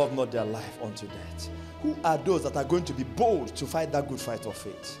 And they loved not their life unto death. Who are those that are going to be bold to fight that good fight of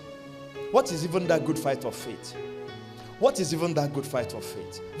faith? What is even that good fight of faith? What is even that good fight of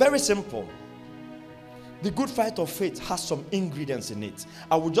faith? Very simple. The good fight of faith has some ingredients in it.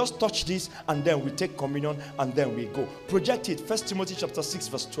 I will just touch this and then we take communion and then we go. Project it. 1 Timothy chapter 6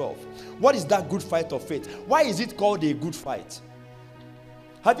 verse 12. What is that good fight of faith? Why is it called a good fight?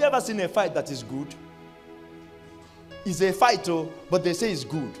 Have you ever seen a fight that is good? It's a fight, but they say it's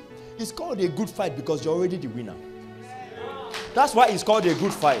good. It's called a good fight because you're already the winner. That's why it's called a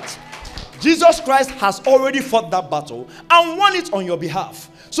good fight. Jesus Christ has already fought that battle and won it on your behalf.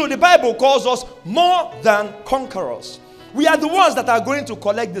 So the Bible calls us more than conquerors. We are the ones that are going to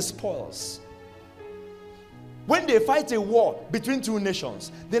collect the spoils. When they fight a war between two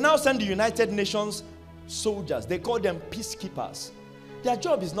nations, they now send the United Nations soldiers. They call them peacekeepers. Their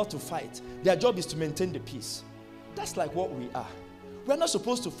job is not to fight. Their job is to maintain the peace. That's like what we are. We're not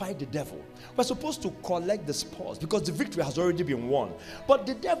supposed to fight the devil. We're supposed to collect the spoils because the victory has already been won. But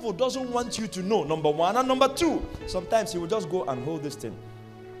the devil doesn't want you to know, number one. And number two, sometimes he will just go and hold this thing.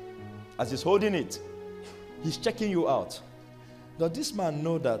 As he's holding it, he's checking you out. Does this man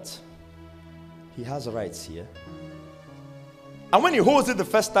know that he has rights here? And when he holds it the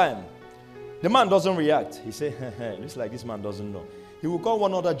first time, the man doesn't react. He says, looks like this man doesn't know. He will call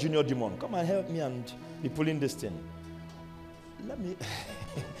one other junior demon. Come and help me and be pulling this thing. Let me.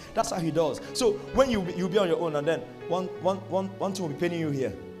 That's how he does. So when you'll be on your own and then one thing will be paining you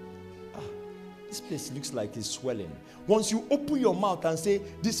here. This place looks like it's swelling. Once you open your mouth and say,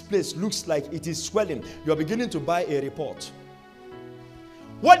 this place looks like it is swelling, you are beginning to buy a report.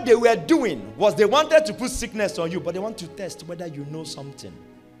 What they were doing was they wanted to put sickness on you, but they want to test whether you know something.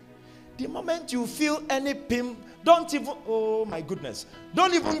 The moment you feel any pain, don't even, oh my goodness,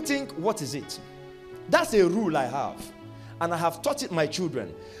 don't even think, what is it? That's a rule I have. And I have taught it my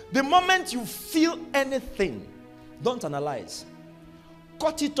children. The moment you feel anything, don't analyze.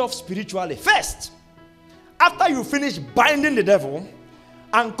 Cut it off spiritually first. After you finish binding the devil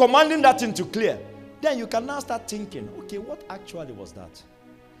and commanding that thing to clear, then you can now start thinking, okay, what actually was that?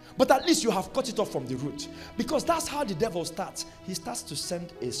 But at least you have cut it off from the root. Because that's how the devil starts. He starts to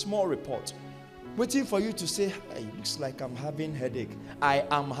send a small report, waiting for you to say, hey, it looks like I'm having headache. I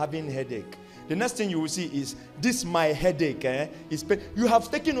am having headache. The next thing you will see is, this my headache. Is pain. You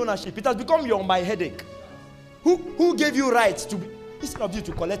have taken ownership. It has become your my headache. Who gave you rights to be, instead of you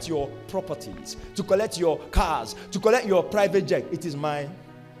to collect your properties, to collect your cars, to collect your private jet? It is mine.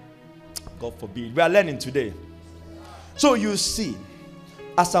 God forbid. We are learning today. So you see,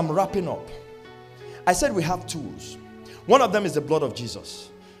 as I'm wrapping up, I said we have tools. One of them is the blood of Jesus.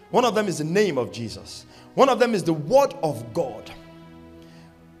 One of them is the name of Jesus. One of them is the word of God.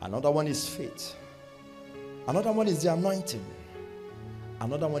 Another one is faith. Another one is the anointing.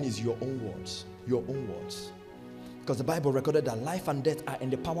 Another one is your own words. Your own words. Because the Bible recorded that life and death are in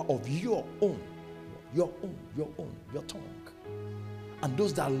the power of your tongue. And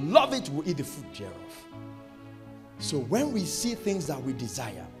those that love it will eat the fruit thereof. So when we see things that we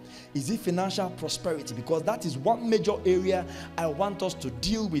desire, is it financial prosperity? Because that is one major area I want us to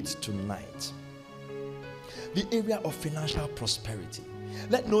deal with tonight. The area of financial prosperity.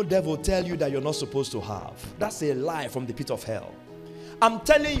 Let no devil tell you that you're not supposed to have. That's a lie from the pit of hell. I'm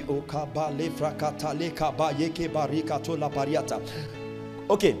telling you.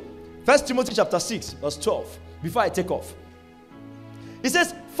 Okay, 1 Timothy chapter 6 verse 12. Before I take off, it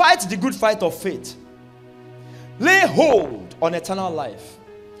says, fight the good fight of faith. Lay hold on eternal life,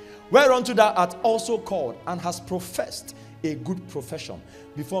 whereunto thou art also called, and hast professed a good profession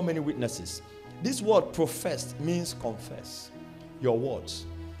before many witnesses. This word professed means confess your words.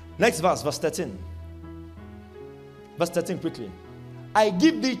 Next verse, verse 13. Verse 13 quickly. I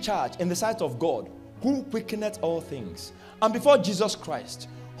give thee charge in the sight of God, who quickeneth all things, and before Jesus Christ,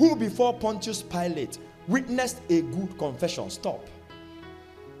 who before Pontius Pilate witnessed a good confession. Stop.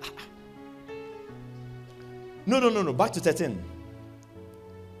 No. Back to 13.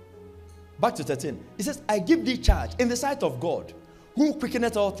 Back to 13. It says, I give thee charge in the sight of God, who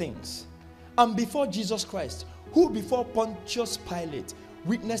quickeneth all things, and before Jesus Christ, who before Pontius Pilate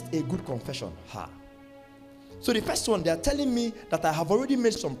witnessed a good confession. So the first one, they are telling me that I have already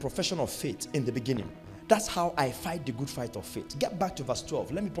made some profession of faith in the beginning. That's how I fight the good fight of faith. Get back to verse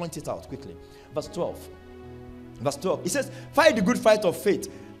 12. Let me point it out quickly. Verse 12. Verse 12. It says, fight the good fight of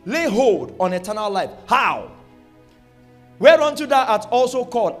faith. Lay hold on eternal life. How? Whereunto thou art also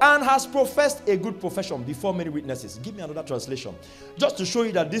called, and hast professed a good profession before many witnesses. Give me another translation, just to show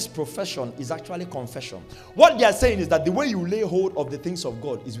you that this profession is actually confession. What they are saying is that the way you lay hold of the things of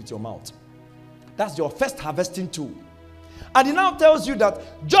God is with your mouth. That's your first harvesting tool. And he now tells you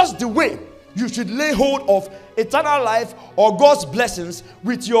that just the way you should lay hold of eternal life or God's blessings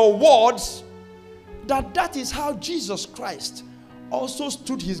with your words, that is how Jesus Christ also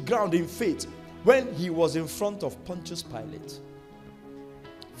stood his ground in faith when he was in front of Pontius Pilate.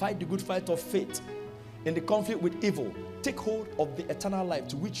 Fight the good fight of faith in the conflict with evil. Take hold of the eternal life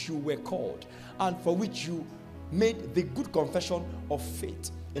to which you were called and for which you made the good confession of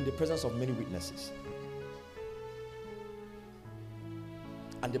faith in the presence of many witnesses.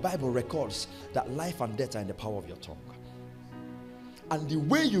 And the Bible records that life and death are in the power of your tongue. And the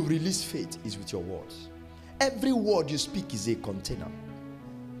way you release faith is with your words. Every word you speak is a container.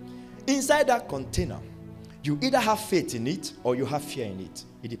 Inside that container, you either have faith in it or you have fear in it.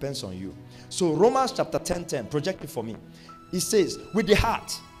 It depends on you. So Romans chapter 10:10, project it for me. It says, with the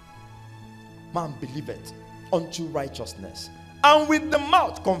heart, man believeth unto righteousness, and with the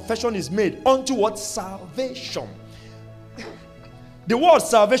mouth confession is made unto what? Salvation. The word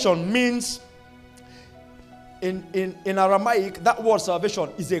salvation means, in Aramaic, that word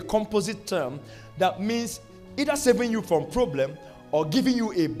salvation is a composite term that means either saving you from problem or giving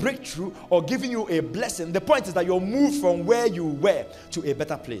you a breakthrough or giving you a blessing. The point is that you're moved from where you were to a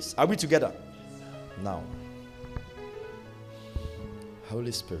better place. Are we together? Now,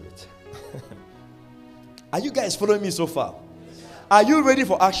 Holy Spirit. Are you guys following me so far? Are you ready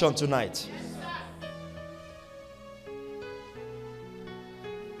for action tonight?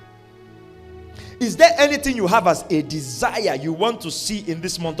 Is there anything you have as a desire you want to see in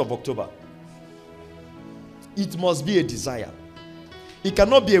this month of October? It must be a desire. It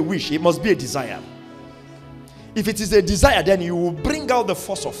cannot be a wish. It must be a desire. If it is a desire, then you will bring out the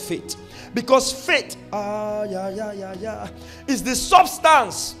force of faith. Because faith is the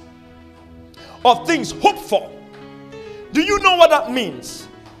substance of things hoped for. Do you know what that means?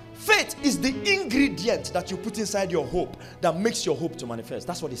 Faith is the ingredient that you put inside your hope that makes your hope to manifest.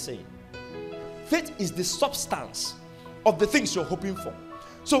 That's what he's saying. Faith is the substance of the things you're hoping for.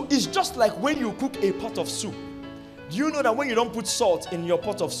 So it's just like when you cook a pot of soup. Do you know that when you don't put salt in your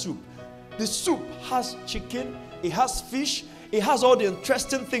pot of soup, the soup has chicken, it has fish, it has all the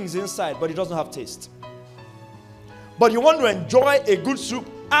interesting things inside, but it doesn't have taste. But you want to enjoy a good soup,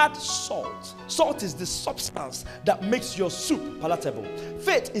 add salt. Salt is the substance that makes your soup palatable.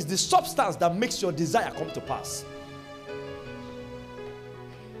 Faith is the substance that makes your desire come to pass.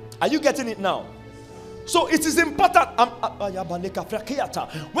 Are you getting it now? So it is important.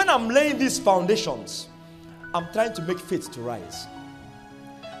 When I'm laying these foundations, I'm trying to make faith to rise.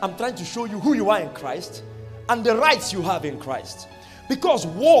 I'm trying to show you who you are in Christ and the rights you have in Christ. Because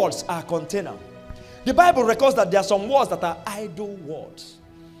words are container. The Bible records that there are some words that are idle words.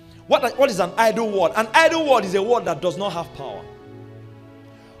 What is an idle word? An idle word is a word that does not have power.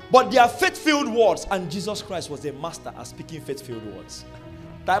 But they are faith-filled words, and Jesus Christ was a master at speaking faith-filled words.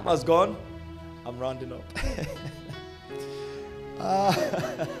 Time has gone. I'm rounding up.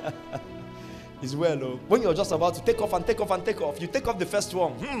 It's well, oh. When you're just about to take off and take off and take off, you take off the first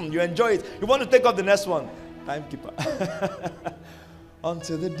one. You enjoy it. You want to take off the next one. Timekeeper.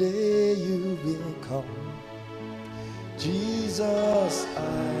 Until the day you will come, Jesus, I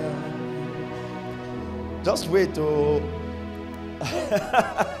am. Just wait, oh.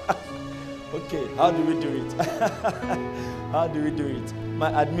 Okay, how do we do it? How do we do it?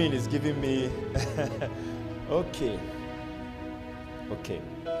 My admin is giving me. Okay.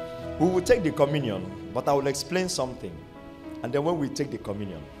 We will take the communion, but I will explain something. And then when we take the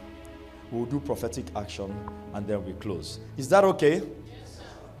communion, we will do prophetic action, and then we close. Is that okay? Yes, sir.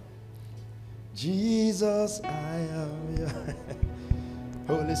 Jesus, I am your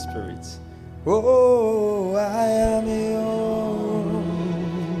Holy Spirit. Oh, I am your.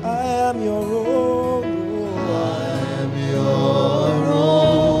 I am your own. Oh, I am your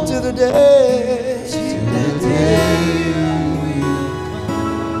own. Till the day. Till the day you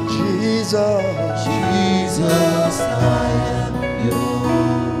come. Jesus, I am your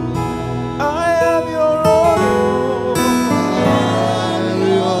own. I am your own.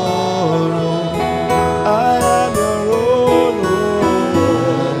 I am your own.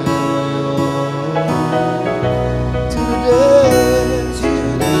 Till the day,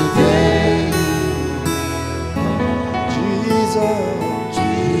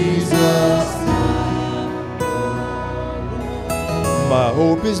 Jesus, my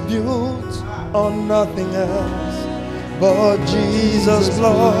hope is built on nothing else but Jesus'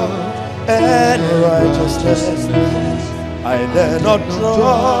 blood and righteousness. I dare not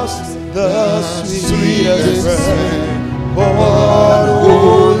trust the sweetest friend, but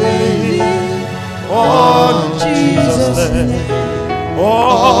only on Jesus' name,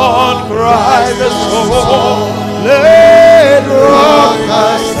 on Christ the solid rock I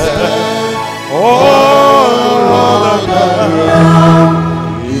stand. All the ground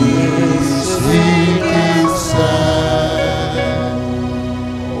is sinking sand.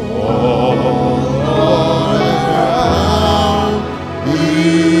 All the ground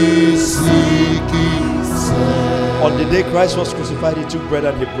is sinking sand. On the day Christ was crucified, he took bread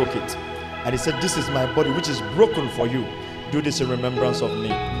and he broke it. And he said, "This is my body which is broken for you. Do this in remembrance of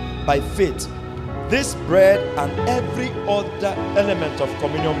me." By faith, this bread and every other element of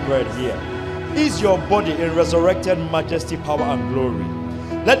communion bread here is your body in resurrected majesty, power, and glory.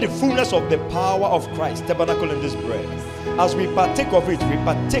 Let the fullness of the power of Christ tabernacle in this bread. As we partake of it, we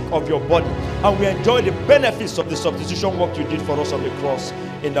partake of your body, and we enjoy the benefits of the substitution work you did for us on the cross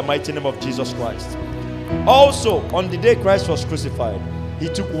in the mighty name of Jesus Christ. Also, on the day Christ was crucified, he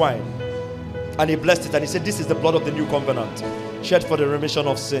took wine and he blessed it, and he said, "This is the blood of the new covenant, shed for the remission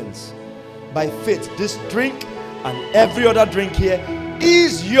of sins." By faith, this drink and every other drink here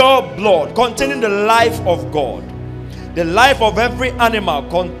is your blood containing the life of God. The life of every animal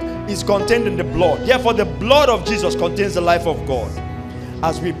is contained in the blood. Therefore, the blood of Jesus contains the life of God.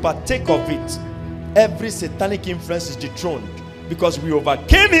 As we partake of it, every satanic influence is dethroned because we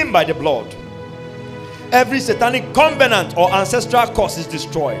overcame him by the blood. Every satanic covenant or ancestral curse is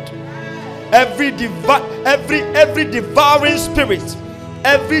destroyed. Every devouring spirit,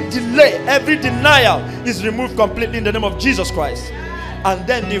 every delay, every denial is removed completely in the name of Jesus Christ. And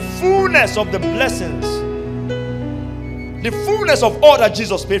then the fullness of the blessings, the fullness of all that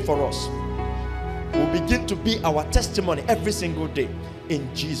Jesus paid for us, will begin to be our testimony every single day in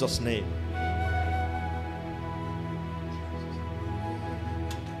Jesus' name.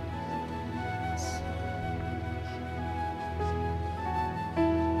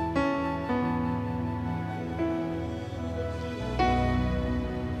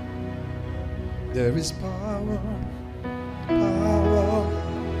 There is power,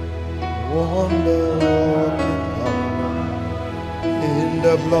 wonder working power in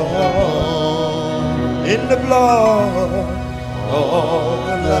the blood of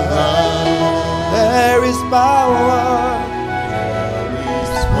the Lamb. There is power,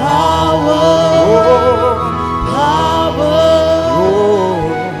 wonder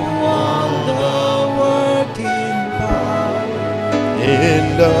working power in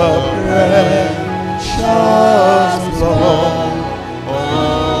the precious blood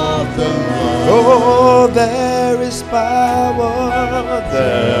of the Lamb. Oh, there is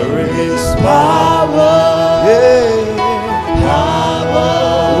power, yeah, power,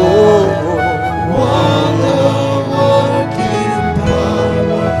 wonder working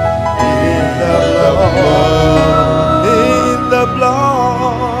power in the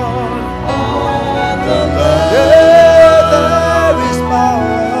blood,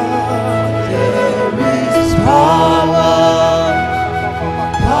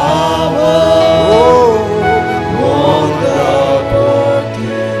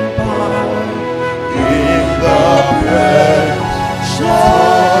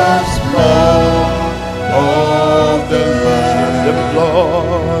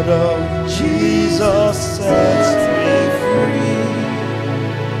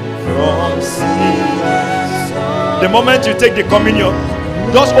 moment you take the communion,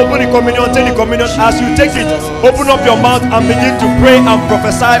 just open the communion, take the communion. As you take it, open up your mouth and begin to pray and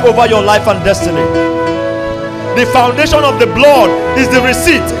prophesy over your life and destiny. The foundation of the blood is the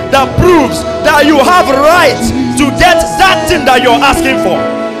receipt that proves that you have right to get that thing that you're asking for.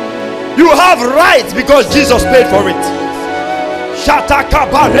 You have right because Jesus paid for it.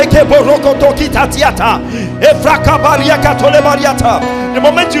 The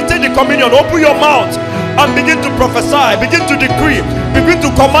moment you take the communion, open your mouth and begin to prophesy, begin to decree, begin to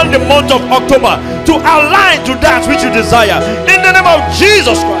command the month of October to align to that which you desire. In the name of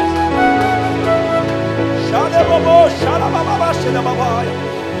Jesus Christ.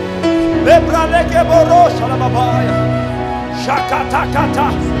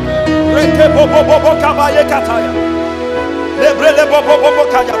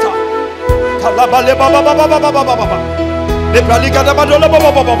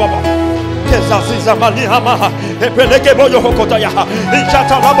 Kezaziza malihama epeleke boyo hokota ya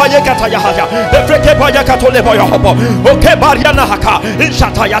inshata rabaye kataya ya efreke boya katole boyo hobo oke bariana haka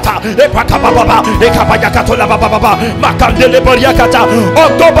inshata yata epaka baba ekabaya katola baba makandele boya kata.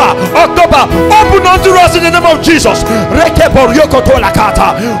 October open unto us in the name of Jesus. Reke boyo kotola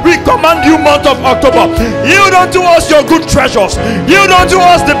kata. We command you, month of October, yield unto us your good treasures, yield unto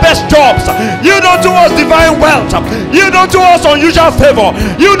us the best jobs, yield unto us divine wealth, yield unto us unusual favor,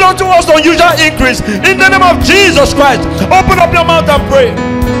 yield unto us unusual increase in the name of Jesus Christ. Open up your mouth and pray.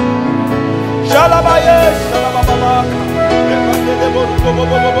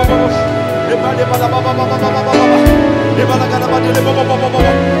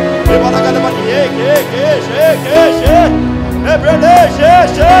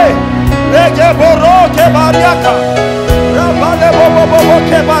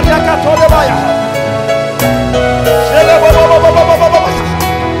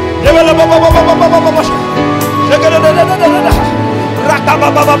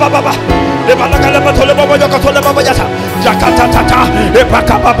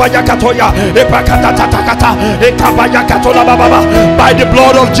 By the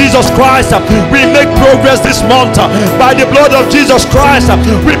blood of Jesus Christ, we make progress this month. By the blood of Jesus Christ,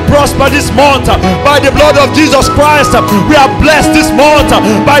 we prosper this month. By the blood of Jesus Christ, we are blessed this month.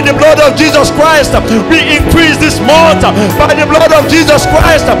 By the blood of Jesus Christ, we increase this month. By the blood of Jesus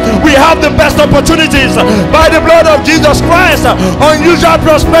Christ, we have the best opportunities. By the blood of Jesus Christ, unusual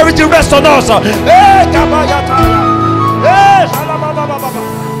prosperity rests on us.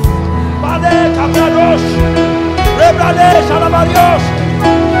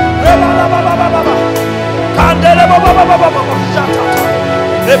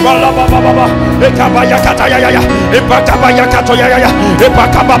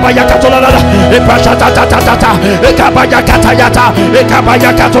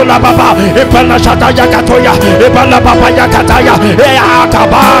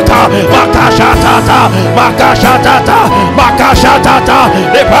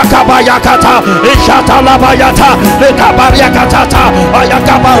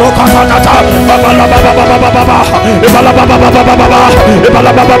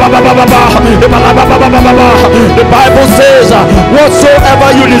 The Bible says, whatsoever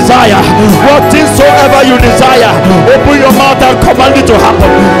you desire, what things soever you desire, open your mouth and command it to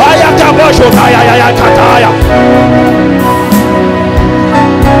happen.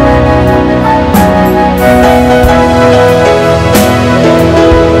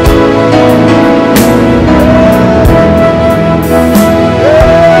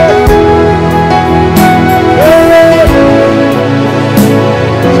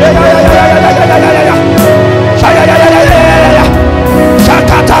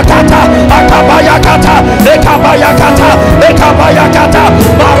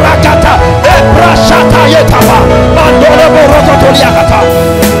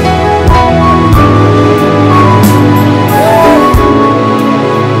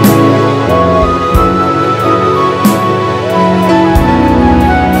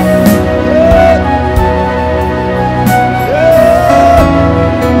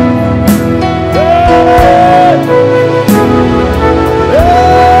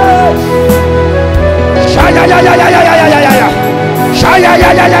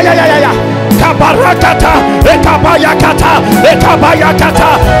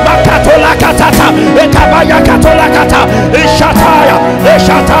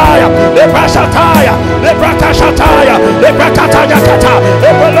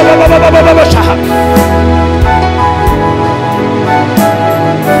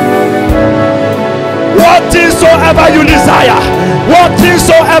 What things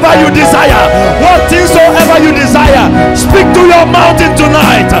soever you desire. What things soever you desire. Speak to your mountain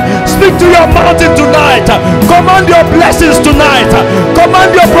tonight. Speak to your mountain tonight. Command your blessings tonight.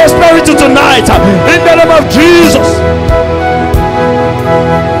 Command your prosperity tonight. In the name of Jesus.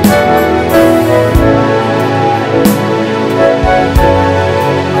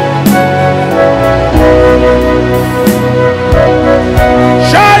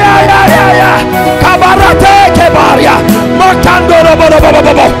 Kabarate kebaria makando robo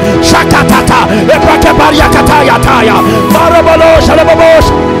shakatata epakebaria kataya taya marabalo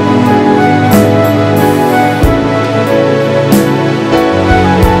shalabos.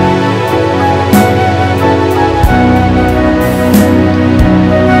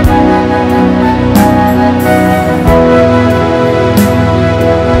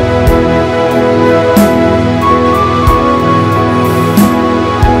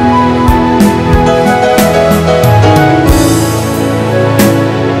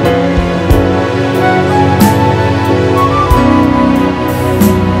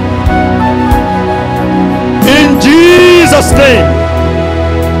 Name.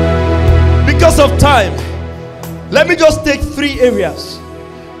 Because of time, let me just take 3 areas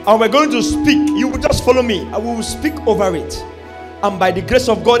and we're going to speak. You will just follow me. I will speak over it, and by the grace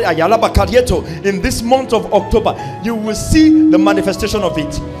of God, in this month of October, you will see the manifestation of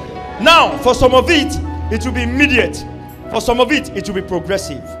it. Now, for some of it, it will be immediate. For some of it, it will be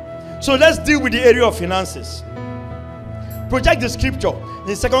progressive. So let's deal with the area of finances. Project the scripture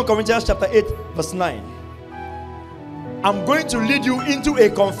in 2 Corinthians chapter 8 verse 9. I'm going to lead you into a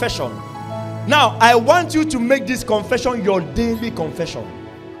confession. Now, I want you to make this confession your daily confession.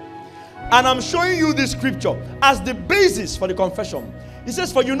 And I'm showing you this scripture as the basis for the confession. It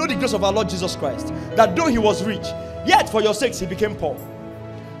says, for you know the grace of our Lord Jesus Christ, that though he was rich, yet for your sakes he became poor,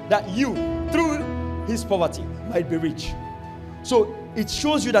 that you, through his poverty, might be rich. So, it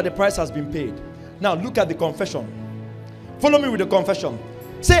shows you that the price has been paid. Now, look at the confession. Follow me with the confession.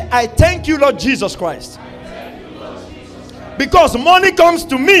 Say, I thank you, Lord Jesus Christ. Because money comes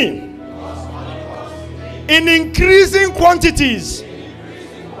to me in increasing quantities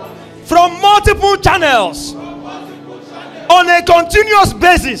from multiple channels on a continuous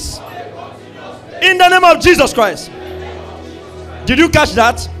basis in the name of Jesus Christ. Did you catch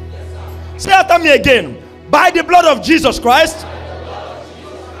that? Say after me again. By the blood of Jesus Christ,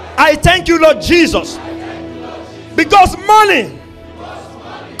 I thank you, Lord Jesus, because money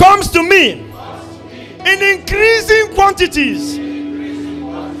comes to me in increasing quantities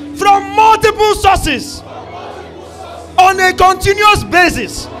from multiple sources on a continuous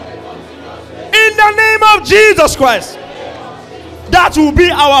basis in the name of Jesus Christ. That will be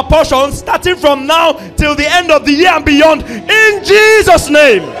our portion starting from now till the end of the year and beyond, in Jesus'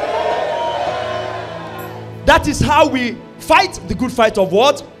 name. That is how we fight the good fight of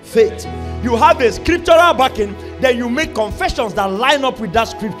what? Faith. You have a scriptural backing, then you make confessions that line up with that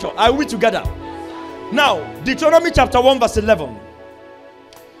scripture. Are we together? Now, Deuteronomy chapter 1 verse 11.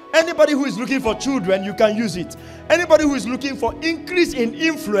 Anybody who is looking for children, you can use it. Anybody who is looking for increase in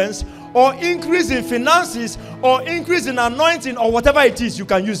influence or increase in finances or increase in anointing or whatever it is, you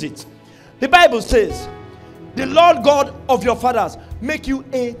can use it. The Bible says, the Lord God of your fathers make you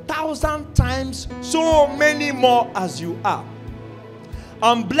 1,000 times so many more as you are,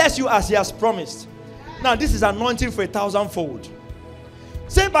 and bless you as he has promised. Now, this is anointing for 1,000-fold.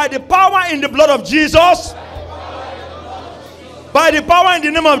 Say, by the power in the blood of Jesus, by the power in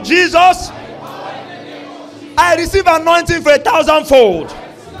the name of Jesus, I receive anointing for 1,000-fold.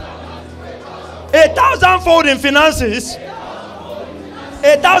 1,000-fold in finances,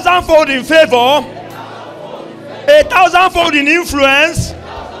 1,000-fold in favor, 1,000-fold in influence,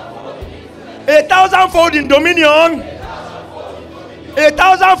 1,000-fold in dominion,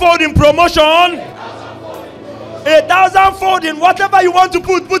 1,000-fold in promotion, 1,000-fold in whatever you want to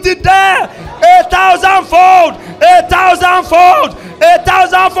put it there. 1,000-fold, 1,000-fold,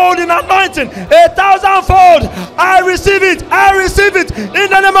 1,000-fold in anointing, 1,000-fold. I receive it in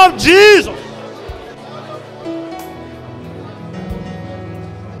the name of Jesus.